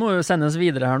signalene må jo sendes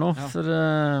videre her nå, for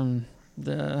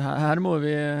her må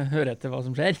vi høre etter hva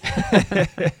som skjer.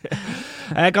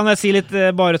 Kan jeg si litt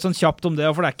bare sånn kjapt om det,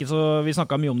 for det er ikke så, vi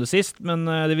snakket mye om det sist, men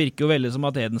det virker jo veldig som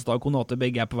at Hedenstad og Konate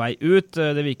begge på vei ut.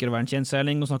 Det virker å være en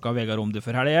kjensgjerning, nå snakket Vegard om det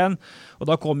før her igjen. Og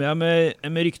da kom jeg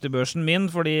med ryktebørsen min,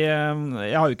 fordi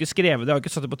jeg har jo ikke skrevet det, jeg har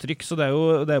ikke satt det på trykk, så det er jo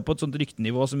på et sånt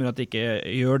ryktenivå som gjør at jeg ikke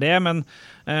gjør det, men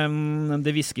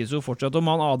det viskes jo fortsatt om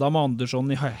han Adam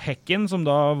Andersson i Hekken, som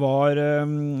da var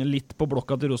litt på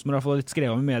blokka til Rosenborg, i hvert fall litt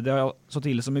skrevet med media så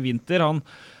tidlig som i vinter. Han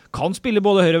kan spille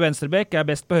både høyre og venstrebekk, er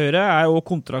best på høyre, er jo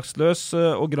kontraktsløs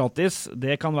og gratis.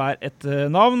 Det kan være et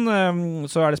navn.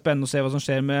 Så er det spennende å se hva som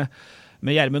skjer med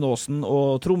med Gjermund Aasen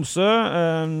og Tromsø.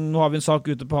 Nå har vi en sak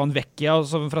ute på han Vecchia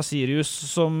fra Sirius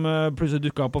som plutselig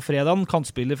dukket opp på fredagen.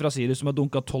 Kantspiller fra Sirius som har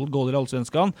dunket 12 goller i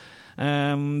Allsvenskan.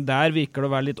 Der virker det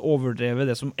å være litt overdrevet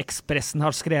det som Expressen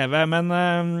har skrevet,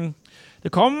 men det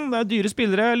er dyre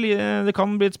spillere. Det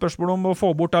kan bli et spørsmål om å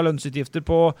få bort lønnsutgifter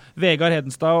på Vegard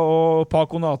Hedenstad og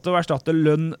Paco Nate og erstatte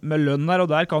lønn med lønn her, og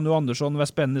der kan jo Andersson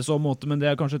være spennende i så måte, men det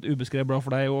er kanskje et ubeskrevet blad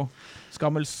for deg og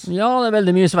Skammels. Ja, det er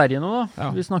veldig mye i Sverige nå da. Ja.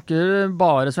 Vi snakker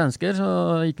bare svensker, så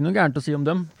ikke noe gærent å si om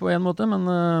dem på en måte,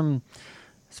 men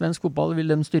svensk fotball, vil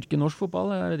de styrke norsk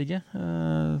fotball? Jeg vet ikke.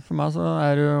 For meg så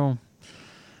er det jo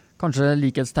kanskje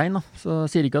likhetstegn da, så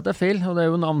sier ikke at det er feil, og det er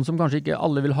jo navn som kanskje ikke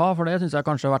alle vil ha, for det synes jeg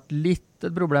kanskje har vært litt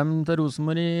et problem til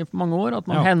Rosenborg i mange år, at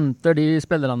man henter de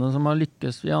spillerne som har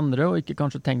lykkes i andre, og ikke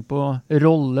kanskje tenkt på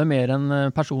rolle mer enn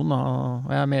person da,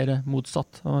 og jeg er mer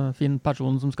motsatt, og finne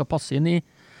personen som skal passe inn i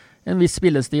en viss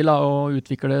spillestil da, og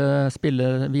utvikle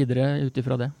spillet videre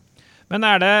utifra det. Men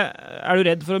er du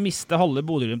redd for å miste halve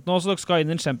Bodø/Glimt nå, så dere skal inn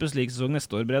i en Champions League-sesong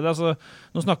neste år, Brede? Altså,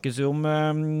 nå snakkes jo om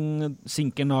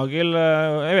Sinkernagel.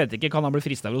 Jeg vet ikke, kan han bli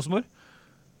fristet av Rosenborg?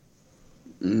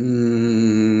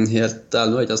 Helt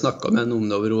ærlig, nå har jeg ikke snakket med han om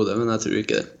det overhodet, men jeg tror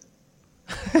ikke det.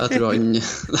 Jeg tror han...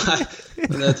 Nei,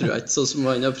 men det tror jeg ikke. Sånn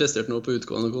som han har prestert nå på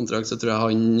utgående kontrakt, så tror jeg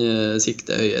han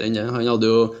sikter høyere enn det. Han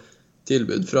hadde jo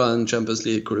tilbud fra en Champions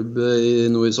League-klubb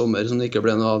nå i sommer som det ikke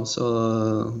ble noe av, så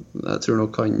jeg tror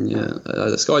nok han,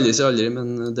 jeg skal aldri si aldri,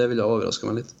 men det vil overraske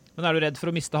meg litt. Men er du redd for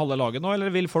å miste halve laget nå,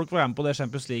 eller vil folk være med på det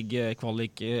Champions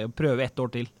League-kvalik, prøve 1 år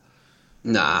til?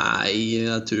 Nei,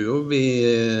 jeg tror jo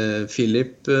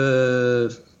Filip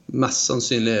mest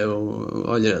sannsynlig er jo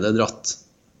allerede dratt,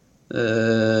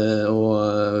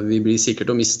 og vi blir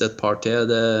sikkert å miste et par til,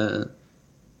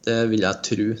 det vil jeg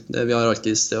tro. Vi har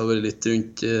alltid sted vært litt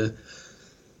rundt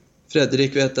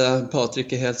Fredrik, vet jeg.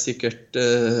 Patrick er helt sikkert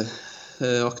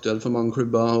aktuell for mange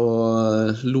klubber,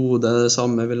 og Lode det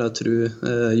samme, vil jeg tro.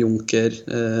 Junker.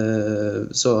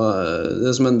 Så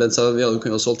det som en Ben sa, vi hadde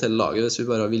kunnet ha solgt hele laget hvis vi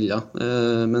bare ville.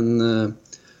 Men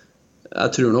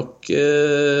jeg tror nok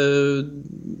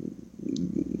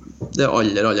det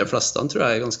aller fleste tror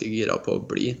jeg er ganske gira på å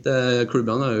bli.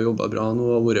 Klubbene har jo jobbet bra nå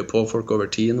og vært på folk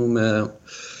over tid nå med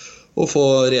å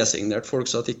få resignert folk,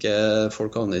 så at ikke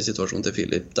folk havner i situasjonen til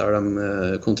Filip der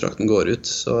kontrakten går ut.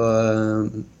 Så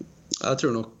jeg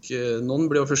tror nok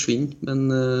noen blir å forsvinne,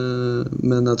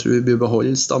 men jeg tror vi bør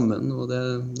beholde stammen, og da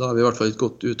har vi i hvert fall et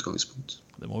godt utgangspunkt.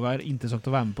 Det må være interessant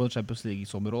å være med på Champions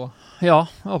League-sommer også, da. Ja,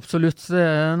 absolutt. Det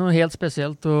er noe helt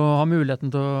spesielt å ha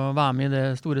muligheten til å være med i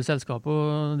det store selskapet,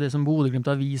 og det som Bodø/Glimt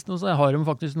har vist nå, så jeg har de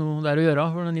faktisk noe der å gjøre,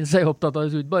 for Nils er opptatt av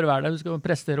å ikke bare være der, du skal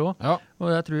prestere også. Ja.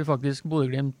 Og jeg tror faktisk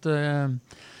Bodø/Glimt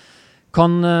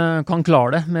kan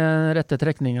klare det med rette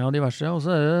trekninger og diverse, og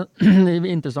så er det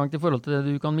interessant i forhold til det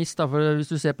du kan miste, for hvis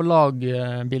du ser på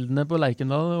lagbildene på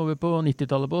Lerkendal over på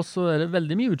 90-tallet på oss, så er det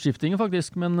veldig mye utskiftinger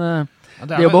faktisk, men det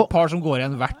er jo et par som går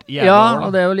igjen hvert jævla år. Ja,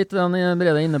 og det er jo litt den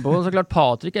Brede inne på, så klart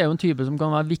Patrick er jo en type som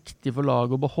kan være viktig for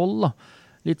lag å beholde,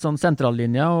 litt sånn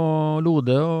sentrallinje og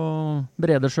Lode og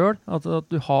Brede selv, at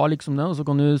du har liksom det, og så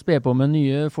kan du spe på med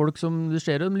nye folk som du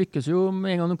ser, de lykkes jo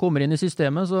med en gang du kommer inn i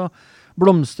systemet, så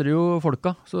blomstrer jo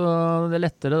folka, så det er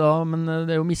lettere da, men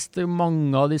det er jo miste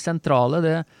mange av de sentrale,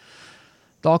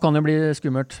 da kan det bli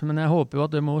skummelt, men jeg håper jo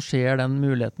at det må skje den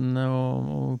muligheten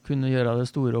å kunne gjøre det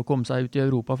store og komme seg ut i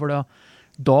Europa, for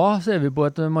da ser vi på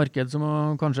et marked som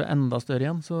er kanskje enda større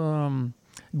igjen, så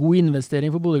god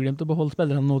investering for Bodø/Glimt å beholde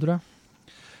spillerne nå, tror jeg.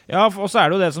 Ja, og så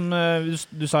er det jo det som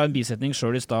du sa en bisetning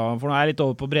selv i sted, for nå er jeg litt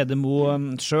over på Brede Mo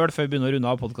selv før vi begynner å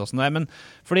runde av podcasten der, men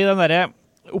fordi den der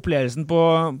opplevelsen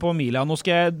på Milan, nå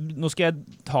skal jeg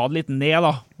ta det litt ned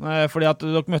da, fordi at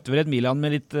dere møtte vel et Milan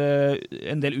med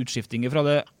en del utskiftinger fra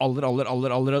det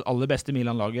aller beste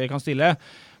Milan-laget kan stille,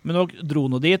 men dere dro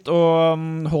nå dit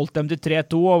og holdt dem til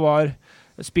 3-2 og var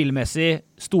spillmessig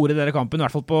store i denne kampen, i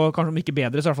hvert fall på, kanskje om ikke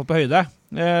bedre, så i hvert fall på høyde.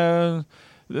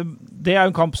 Det er jo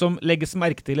en kamp som legges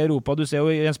merke til i Europa, du ser jo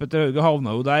Jens Petter Hauge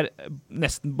havna jo der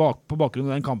nesten på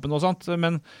bakgrunnen av den kampen og sånt,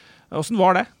 men hvordan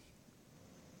var det?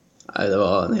 Nei, det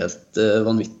var en helt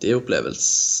vanvittig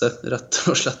opplevelse, rett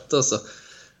og slett, altså.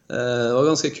 Det var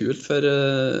ganske kult, for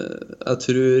jeg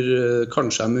tror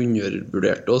kanskje de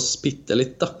undervurderte oss bitte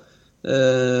litt, da.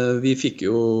 Vi fikk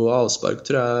jo avspark,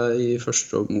 tror jeg, i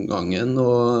første omgangen,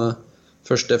 og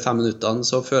første 5 minuttene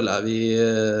så føler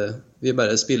jeg vi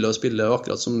bare spiller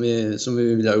akkurat som vi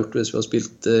ville ha gjort hvis vi hadde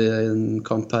spilt en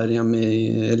kamp her hjemme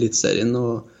i Elitserien,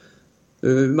 og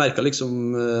vi merket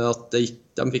liksom at de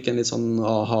fikk en litt sånn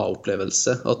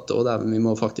aha-opplevelse, at her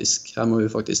må vi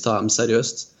faktisk ta dem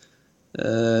seriøst.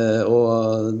 Og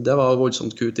det var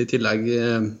voldsomt kult. I tillegg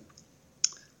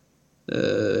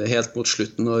helt mot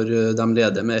slutten når de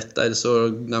leder med 1 der, så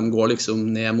de går liksom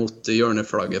ned mot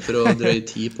hjørneflagget for å drøye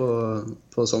tid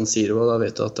på San Siro, og da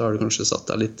vet du at da har du kanskje satt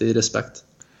deg litt i respekt.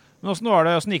 Men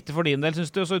hvordan gikk det for din del,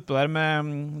 synes du, så utpå der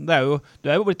med,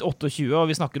 du jo blitt 28, og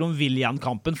vi snakker om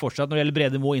William-kampen fortsatt når det gjelder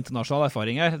Brede Moe internasjonal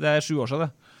erfaring her, det 7 år siden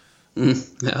det.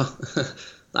 Ja,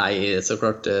 nei, så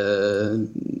klart,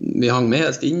 vi hang med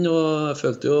helt inn, og jeg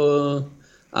følte jo,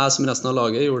 jeg som resten av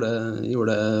laget gjorde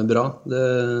det bra.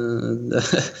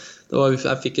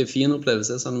 Jeg fikk en fin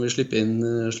opplevelse, selv om vi slipper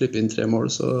inn 3 mål,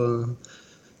 så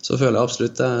føler jeg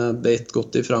absolutt jeg beit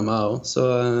godt ifra meg også. Så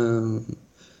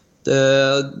det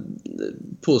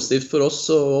positivt for oss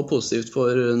og positivt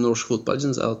for norsk fotball,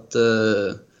 synes jeg,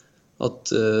 at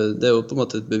det jo på en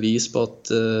måte et bevis på at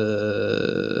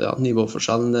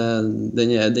nivåforskjellen,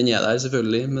 den er der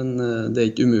selvfølgelig, men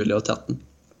det ikke umulig å tette den.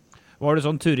 Var du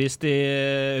sånn turist i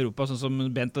Europa, sånn som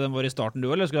Bent og den var i starten du,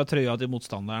 eller skulle du ha trøya til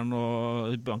motstanderen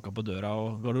og banka på døra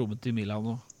og garderoben til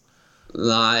Milan?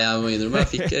 Nei, jeg må innrømme, jeg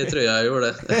fikk trøya, jeg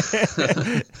gjorde det.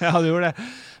 Ja, du gjorde det.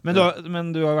 Men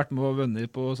du har vært med på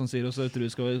vunnet på San Siro, så jeg tror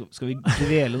skal vi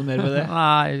dvele noe mer med det?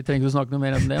 Nei, vi trenger ikke å snakke noe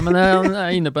mer om det, men jeg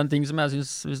er inne på en ting som jeg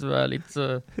synes, hvis du litt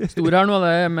stor her nå,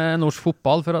 det med norsk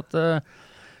fotball, for at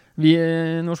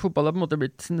norsk fotball har på en måte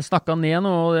blitt snakket ned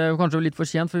nå, og det jo kanskje litt for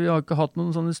sent, for vi har ikke hatt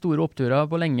noen sånne store oppturer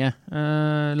på lenge.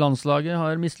 Landslaget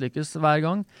har mislykkes hver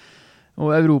gang,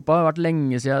 og Europa har vært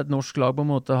lenge siden et norsk lag på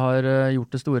en måte har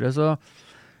gjort det store, så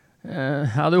jeg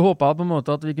hadde jo håpet på en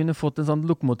måte at vi kunne fått en sånn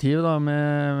lokomotiv da,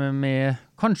 med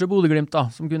kanskje Bodø-Glimt da,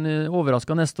 som kunne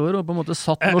overrasket neste år, og på en måte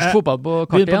satt norsk fotball på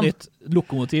kartet igjen. Begynn på nytt,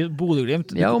 lokomotiv,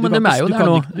 Bodø-Glimt. Ja, men det jo der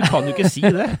nå. Du kan jo ikke si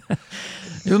det.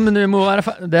 Jo, men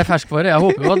det ferskvare. Jeg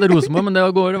håper jo at det Rosenborg, men det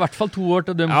går i hvert fall 2 år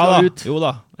til å dømme seg ut. Jo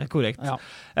da, det korrekt. Ja.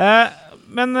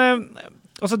 Men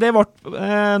altså det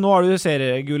nå har du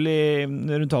seriegull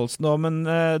rundt halsen nå, men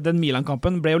den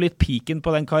Milan-kampen ble jo litt piken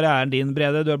på den karrieren din,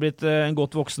 Brede. Du har blitt en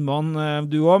godt voksen mann,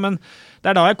 du også, men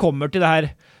det da jeg kommer til det her.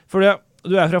 For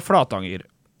du fra Flatanger,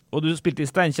 og du spilte i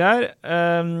Steinkjer,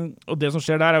 og det som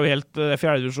skjer der jo helt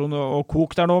 4. divisjon og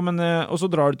kok der nå, men og så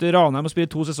drar du til Ranheim og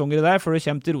spiller 2 sesonger der, før du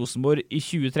kommer til Rosenborg i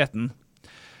 2013.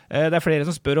 Det flere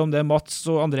som spør om det, Mats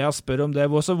og Andreas spør om det.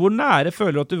 Så hvor nære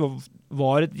føler du at du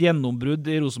var et gjennombrudd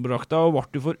i Rosenborg-drakta, og var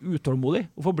du for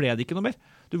utålmodig? Hvorfor ble det ikke noe mer?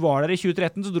 Du var der i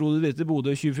 2013, så dro du videre til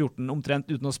Bodø i 2014,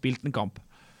 omtrent uten å ha spilt en kamp.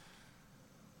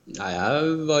 Nei,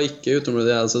 jeg var ikke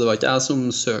utålmodig, altså det var ikke jeg som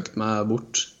søkte meg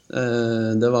bort.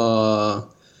 Det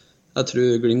var... Jeg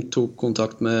tror Glimt tok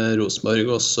kontakt med Rosenborg,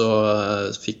 og så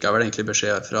fikk jeg vel egentlig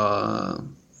beskjed fra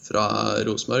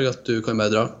Rosenborg at du kan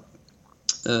bare dra.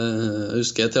 Jeg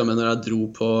husker til og med når jeg dro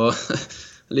på,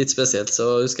 litt spesielt,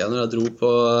 så husker jeg når jeg dro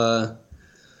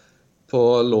på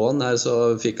lån her,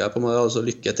 så fikk jeg på meg altså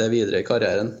lykke til videre i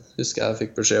karrieren. Husker jeg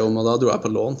fikk beskjed om, og da dro jeg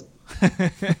på lån.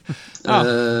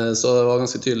 Så det var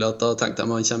ganske tydelig at da tenkte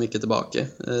jeg man kommer ikke tilbake,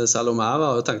 selv om jeg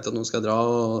var jo tenkt at nå skal jeg dra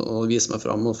og vise meg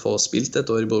frem og få spilt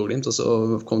et år i Bodø-Glimt, og så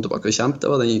komme tilbake og kjempe. Det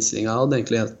var den innstillingen jeg hadde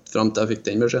egentlig helt frem til jeg fikk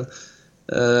den beskjeden.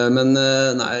 Men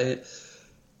nei,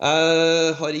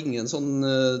 jeg har ingen sånn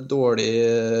dårlig,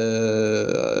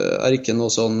 er ikke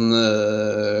noe sånn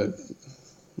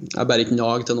jeg bare ikke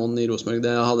nag til noen i Rosenborg.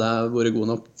 Det hadde jeg vært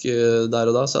god nok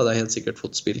der og da, så hadde jeg helt sikkert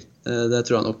fått spill. Det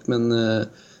tror jeg nok, men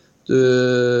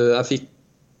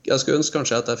jeg skulle ønske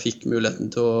kanskje at jeg fikk muligheten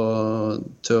til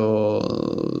å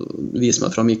vise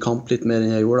meg frem i kamp litt mer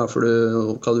enn jeg gjorde, da, for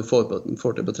hva du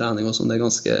får til på trening og sånn, det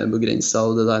ganske begrenset,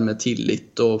 og det der med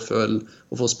tillit og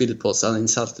få spille på seg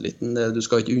den selvtilliten, du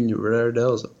skal ikke undervurdere det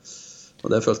også. Og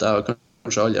det følte jeg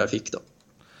kanskje aldri jeg fikk da.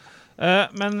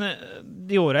 Men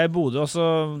de årene i Bodø, så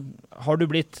har du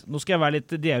blitt, nå skal jeg være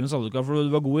litt djevelens advokat, for du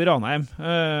var god i Ranheim,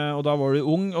 og da var du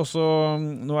ung, og så,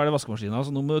 nå det vaskemaskinen,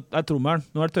 så nå trommeren,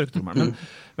 nå det tørketrommeren,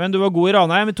 men du var god i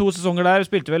Ranheim i 2 sesonger der,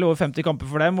 spilte vel over 50 kamper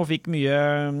for dem, og fikk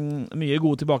mye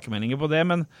gode tilbakemeldinger på det,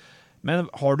 men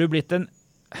har du blitt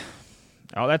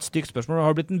ja, det et stygt spørsmål,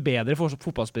 har du blitt en bedre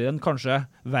fotballspiller enn kanskje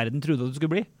verden trodde at du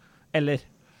skulle bli? Eller?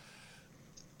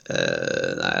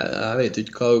 Nei, jeg vet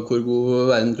ikke hvor god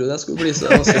verden trodde jeg skulle bli, så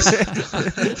det var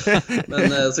vanskelig. Men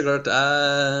så klart,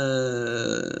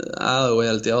 jeg har jo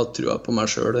hele tiden hatt trua på meg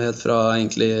selv, helt fra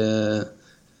egentlig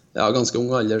ganske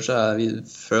ung alder, så har jeg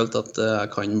følt at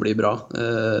jeg kan bli bra.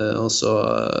 Og så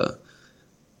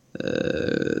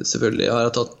selvfølgelig har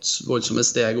jeg tatt voldsomme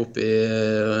steg opp i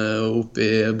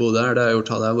Bodø her. Det har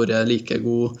gjort at jeg har vært like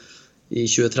god i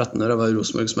 2013, når jeg var i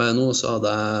Rosenborg som jeg nå, så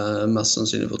hadde jeg mest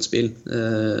sannsynlig fått spill.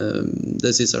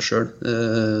 Det sier seg selv.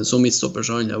 Som midtstopper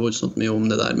så handler det voldsomt mye om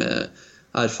det der med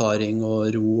erfaring og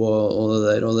ro og det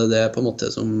der, og det det på en måte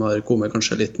som har kommet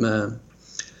kanskje litt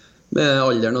med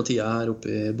alderen og tida her oppe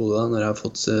I Bodø når jeg har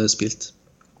fått spilt.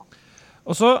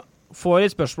 Og så får jeg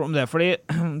et spørsmål om det, fordi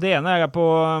det ene på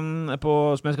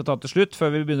som jeg skal ta til slutt, før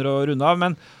vi begynner å runde av,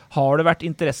 men har det vært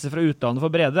interesse fra utlandet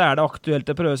for Brede? Det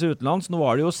aktuelt å prøve seg utenlands? Nå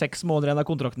var det jo 6 måneder igjen av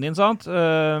kontrakten din, sant?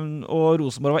 Og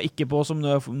Rosenborg var ikke på, som du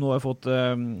har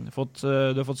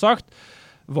fått sagt.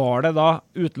 Var det da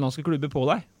utenlandske klubber på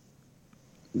deg?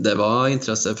 Det var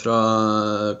interesse fra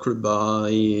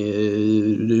klubber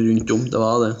rundt om, det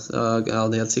var det. Jeg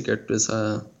hadde helt sikkert, hvis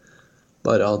jeg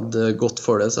bare hadde gått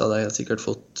for det, så hadde jeg helt sikkert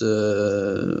fått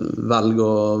velge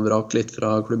og vrake litt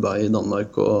fra klubber I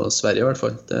Danmark og Sverige I hvert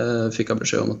fall. Det fikk jeg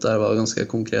beskjed om at det var ganske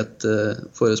konkret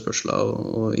forespørsler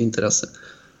og interesse.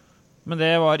 Men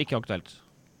det var ikke aktuelt?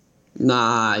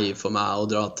 Nei, for meg å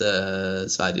dra til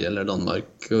Sverige eller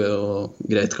Danmark, og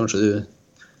greit, kanskje du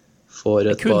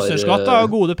får et par... Kunstnerskatt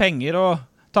og gode penger og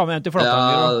ta med hjem til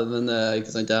Flatanger. Ja, men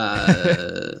ikke sant,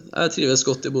 jeg trives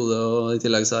godt I Bodø, og I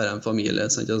tillegg så har jeg en familie,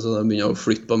 sant, så det begynner å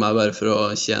flytte på meg bare for å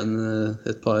tjene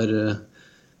et par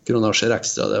kronasjer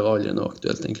ekstra. Det var aldri noe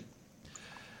aktuelt, egentlig.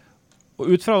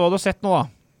 Og ut fra hva du har sett nå da,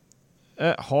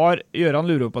 har Gjøran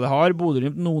lurer på det, har Bodø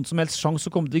Glimt noen som helst sjanse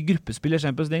å komme til gruppespill I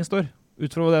Champions League står?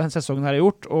 Ut fra hva denne sesongen her har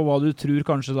gjort, og hva du tror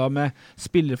kanskje da med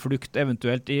spillerflukt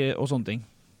eventuelt og sånne ting?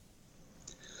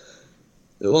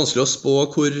 Det vanskelig å spå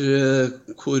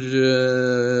hvor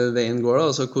veien går da,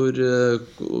 altså hvor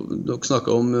dere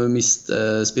snakker om miste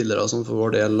spillere som for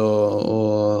vår del,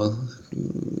 og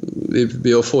vi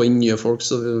blir å få inn nye folk,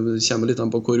 så det kommer litt an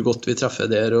på hvor godt vi treffer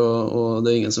der, og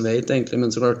det ingen som vet egentlig,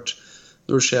 men så klart,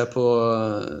 når du ser på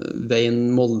veien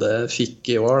Molde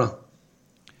fikk I år da,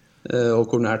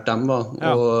 og hvor nært dem var,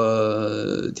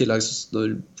 og I tillegg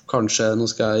når kanskje, nå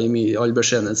skal jeg I all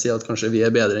beskjedenhet si at kanskje vi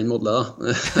bedre enn Molde da.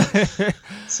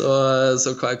 så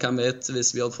hvem vet,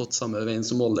 hvis vi hadde fått samme veien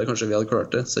som Molde, kanskje vi hadde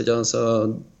klart det. Så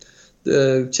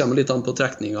det kommer litt an på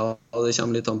trekninger, og det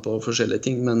kommer litt an på forskjellige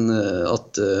ting, men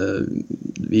at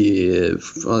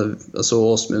altså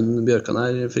Åsmund Bjørkan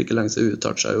her, for ikke lenge siden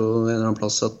uttalte seg jo en eller annen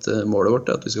plass at målet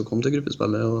vårt at vi skal komme til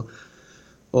gruppespillet,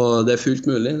 og det fullt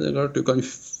mulig. Det klart, du kan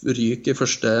ryke I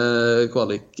første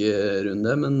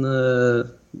kvalikrunde, men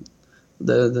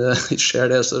det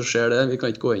skjer det, så skjer det. Vi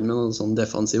kan ikke gå inn med noen sånn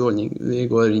defensiv holdning. Vi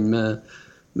går inn med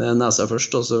nesa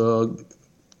først, og så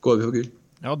går vi for gull.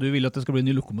 Ja, du vil at det skal bli en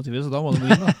ny lokomotiv, så da må du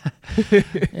gå inn da.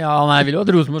 Ja, nei, jeg vil jo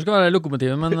at Rosenborg skal være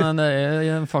lokomotivet, men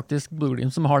det faktisk Bodø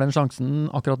Glimt som har den sjansen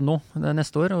akkurat nå, det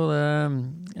neste år, og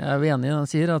jeg jo enig I det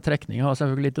han sier, at trekningen har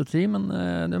selvfølgelig litt å si, men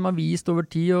de har vist over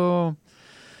tid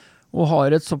og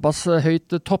har et såpass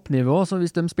høyt toppnivå, så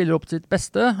hvis de spiller opp sitt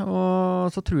beste,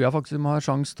 og så tror jeg faktisk de har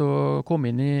sjans til å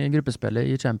komme inn I gruppespillet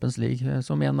I Champions League,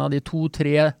 som en av de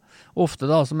 2-3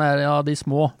 ofte da, som de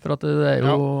små, for at det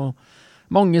jo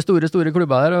mange store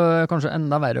klubber her, og kanskje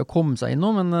enda verre å komme seg inn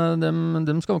nå, men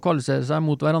de skal kvalifisere seg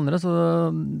mot hverandre, så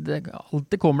det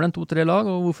alltid kommer det en 2-3 lag,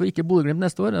 og hvorfor ikke Bodø Glimt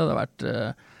neste år? Det hadde vært,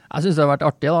 jeg synes det har vært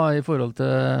artig da, I forhold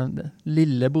til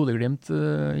lille Bodø Glimt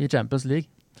I Champions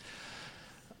League.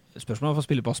 Spørsmålet å få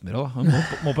spille på Aspmyra da. Han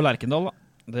må på Lerkendal da.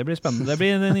 Det blir spennende. Det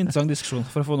blir en interessant diskusjon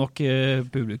for å få nok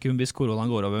publikum hvis koronaen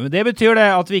går over. Men det betyr det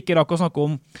at vi ikke rakk å snakke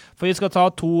om, for vi skal ta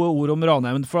 2 ord om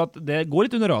Ranheim, for at det går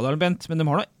litt under radaren, Bent, men de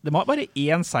har bare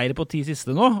 1 seier på 10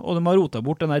 siste nå, og de har rotet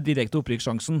bort den der direkte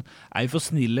opprykkssjansen. Vi for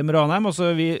snille med Ranheim?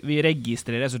 Altså, vi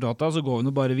registrerer resultatet, så går vi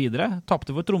nå bare videre.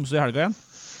 Tappte for Tromsø I helga igjen.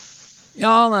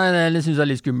 Ja, nei, det synes jeg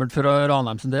litt skummelt for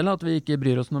Ranheim sin del, at vi ikke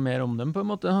bryr oss noe mer om dem på en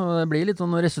måte. Det blir litt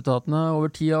sånn, når resultatene over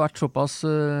tid har vært såpass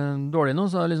dårlige nå,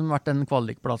 så har det liksom vært den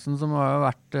kvalikplassen som har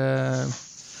vært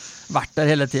der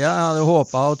hele tiden. Jeg hadde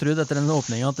håpet og trodd etter den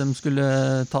åpningen at de skulle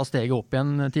ta steget opp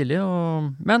igjen tidlig,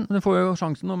 men de får jo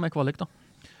sjansen nå med kvalik da.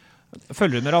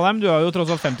 Følger du med Ranheim? Du har jo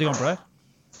tross alt 50 kamper der.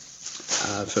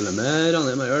 Jeg følger med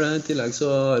Ranheim, jeg gjør det. I tillegg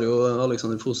så har jo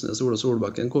Alexander Fosnes og Ole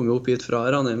Solbakken kommet opp hit fra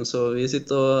Ranheim, så vi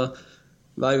sitter og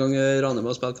hver gang Ranheim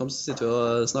har spilt kamp, så sitter vi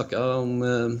og snakker om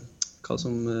hva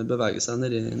som beveger seg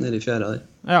nede I fjæra der.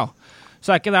 Ja,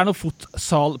 så ikke det noe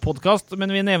fotsal-podcast,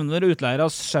 men vi nevner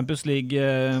Utleieras Champions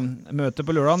League-møte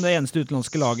på lørdagen. Det eneste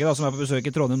utenlandske laget da, som på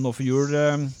besøk I Trondheim nå for jul,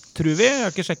 tror vi. Jeg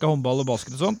har ikke sjekket håndball og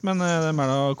basket og sånt, men de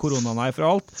da koronanei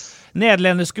fra alt.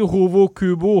 Nederlendiske Hovo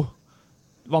Kubo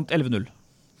vant 11-0.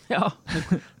 Ja,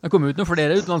 det kommer ut noen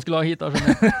flere utenlandske lag hit da,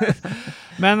 skjønner jeg.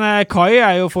 Men Kai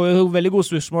får jo veldig god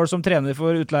spørsmål som trener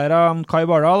for Utleira. Kai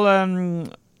Bardal,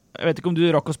 jeg vet ikke om du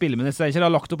rakk å spille med neste ikke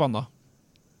har lagt opp han da?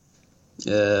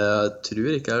 Jeg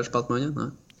tror ikke jeg har spilt med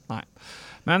han, nei.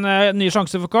 Men ny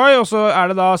sjanse for Kai, og så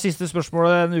det da siste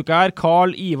spørsmålet denne uka her.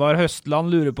 Carl Ivar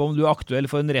Høstland lurer på om du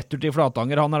aktuell for en retur til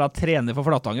Flatanger. Han da trener for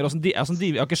Flatanger. Jeg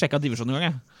har ikke sjekket divisjonen en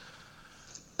gang, jeg.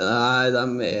 Nei, de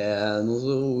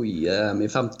er i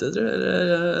femte, tror jeg.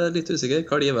 Jeg er litt usikker.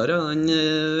 Karl Ivar, han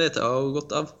vet jeg jo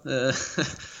godt av.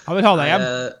 Han vil ha deg hjem.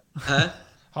 Hæ?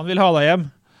 Han vil ha deg hjem.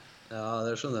 Ja,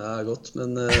 det skjønner jeg godt, men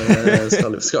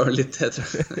skal vel litt til, tror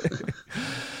jeg.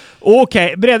 Ok,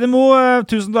 Brede Mo,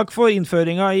 tusen takk for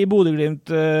innføringa i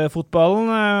Bodø-Glimt-fotballen.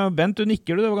 Bent, du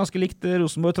nikker du, det var ganske likt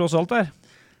Rosenborg tross alt der.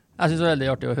 Jeg synes det var veldig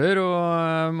artig å høre, og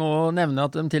jeg må nevne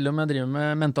at de til og med driver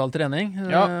med mental trening.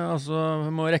 Ja.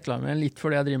 Jeg må reklamere litt for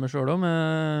det jeg driver med selv også,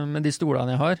 med de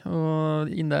stolene jeg har.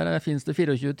 Og inn der finnes det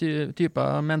 24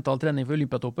 typer mental trening for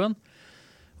Olympiatoppen.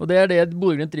 Og det er det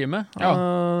Bodø-Glimt driver med. Ja.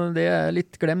 Det er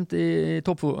litt glemt i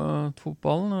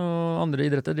toppfotballen, og andre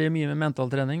idretter driver mye med mental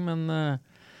trening, men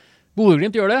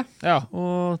Bodø-Glimt gjør det,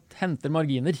 og henter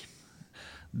marginer.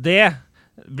 Det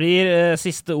blir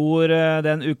siste ord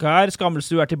den uka her.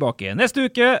 Skammelsrud er tilbake neste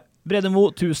uke. Brede Mo,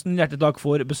 tusen hjertelig takk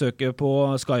for besøket på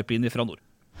Skype-linje fra nord.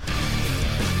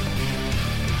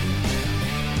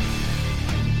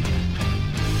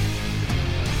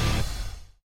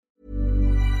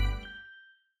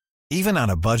 Even on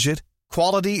a budget,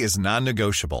 quality is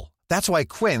non-negotiable. That's why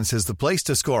Quince is the place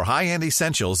to score high-end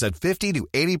essentials at 50 to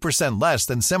 80% less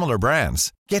than similar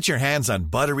brands. Get your hands on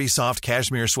buttery soft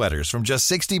cashmere sweaters from just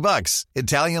 $60,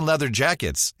 Italian leather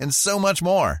jackets, and so much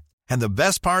more. And the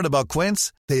best part about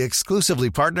Quince, they exclusively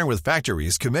partner with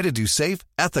factories committed to safe,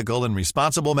 ethical, and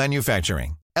responsible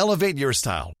manufacturing. Elevate your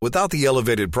style without the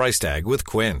elevated price tag with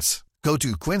Quince. Go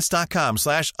to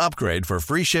quince.com/upgrade for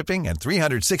free shipping and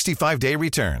 365-day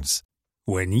returns.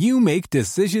 When you make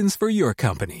decisions for your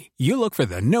company, you look for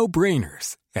the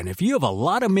no-brainers. And if you have a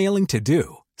lot of mailing to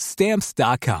do,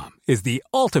 Stamps.com is the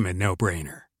ultimate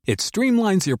no-brainer. It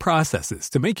streamlines your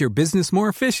processes to make your business more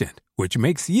efficient, which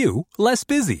makes you less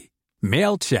busy.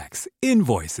 Mail checks,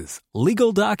 invoices,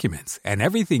 legal documents, and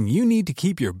everything you need to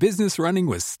keep your business running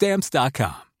with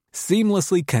Stamps.com.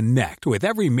 Seamlessly connect with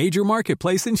every major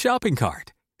marketplace and shopping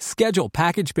cart. Schedule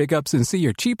package pickups and see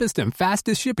your cheapest and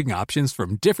fastest shipping options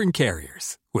from different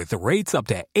carriers. With rates up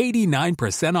to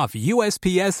 89% off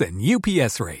USPS and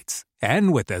UPS rates.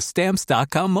 And with the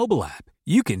Stamps.com mobile app,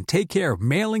 you can take care of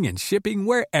mailing and shipping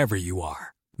wherever you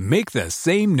are. Make the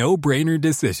same no-brainer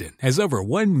decision as over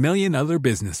 1 million other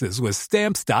businesses with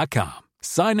Stamps.com.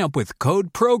 Sign up with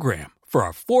code PROGRAM for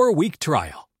a 4-week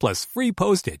trial, plus free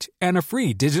postage and a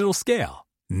free digital scale.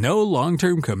 No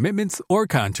long-term commitments or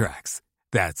contracts.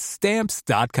 That's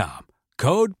Stamps.com.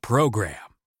 Code PROGRAM.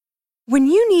 When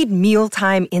you need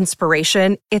mealtime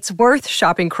inspiration, it's worth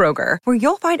shopping Kroger, where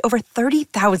you'll find over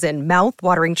 30,000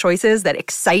 mouth-watering choices that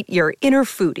excite your inner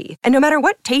foodie. And no matter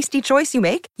what tasty choice you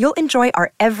make, you'll enjoy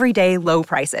our everyday low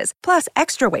prices, plus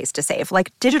extra ways to save,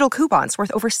 like digital coupons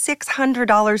worth over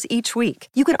 $600 each week.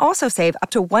 You can also save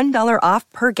up to $1 off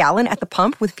per gallon at the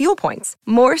pump with fuel points.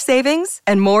 More savings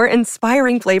and more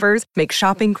inspiring flavors make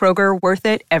shopping Kroger worth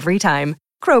it every time.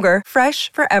 Kroger,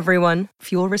 fresh for everyone.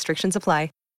 Fuel restrictions apply.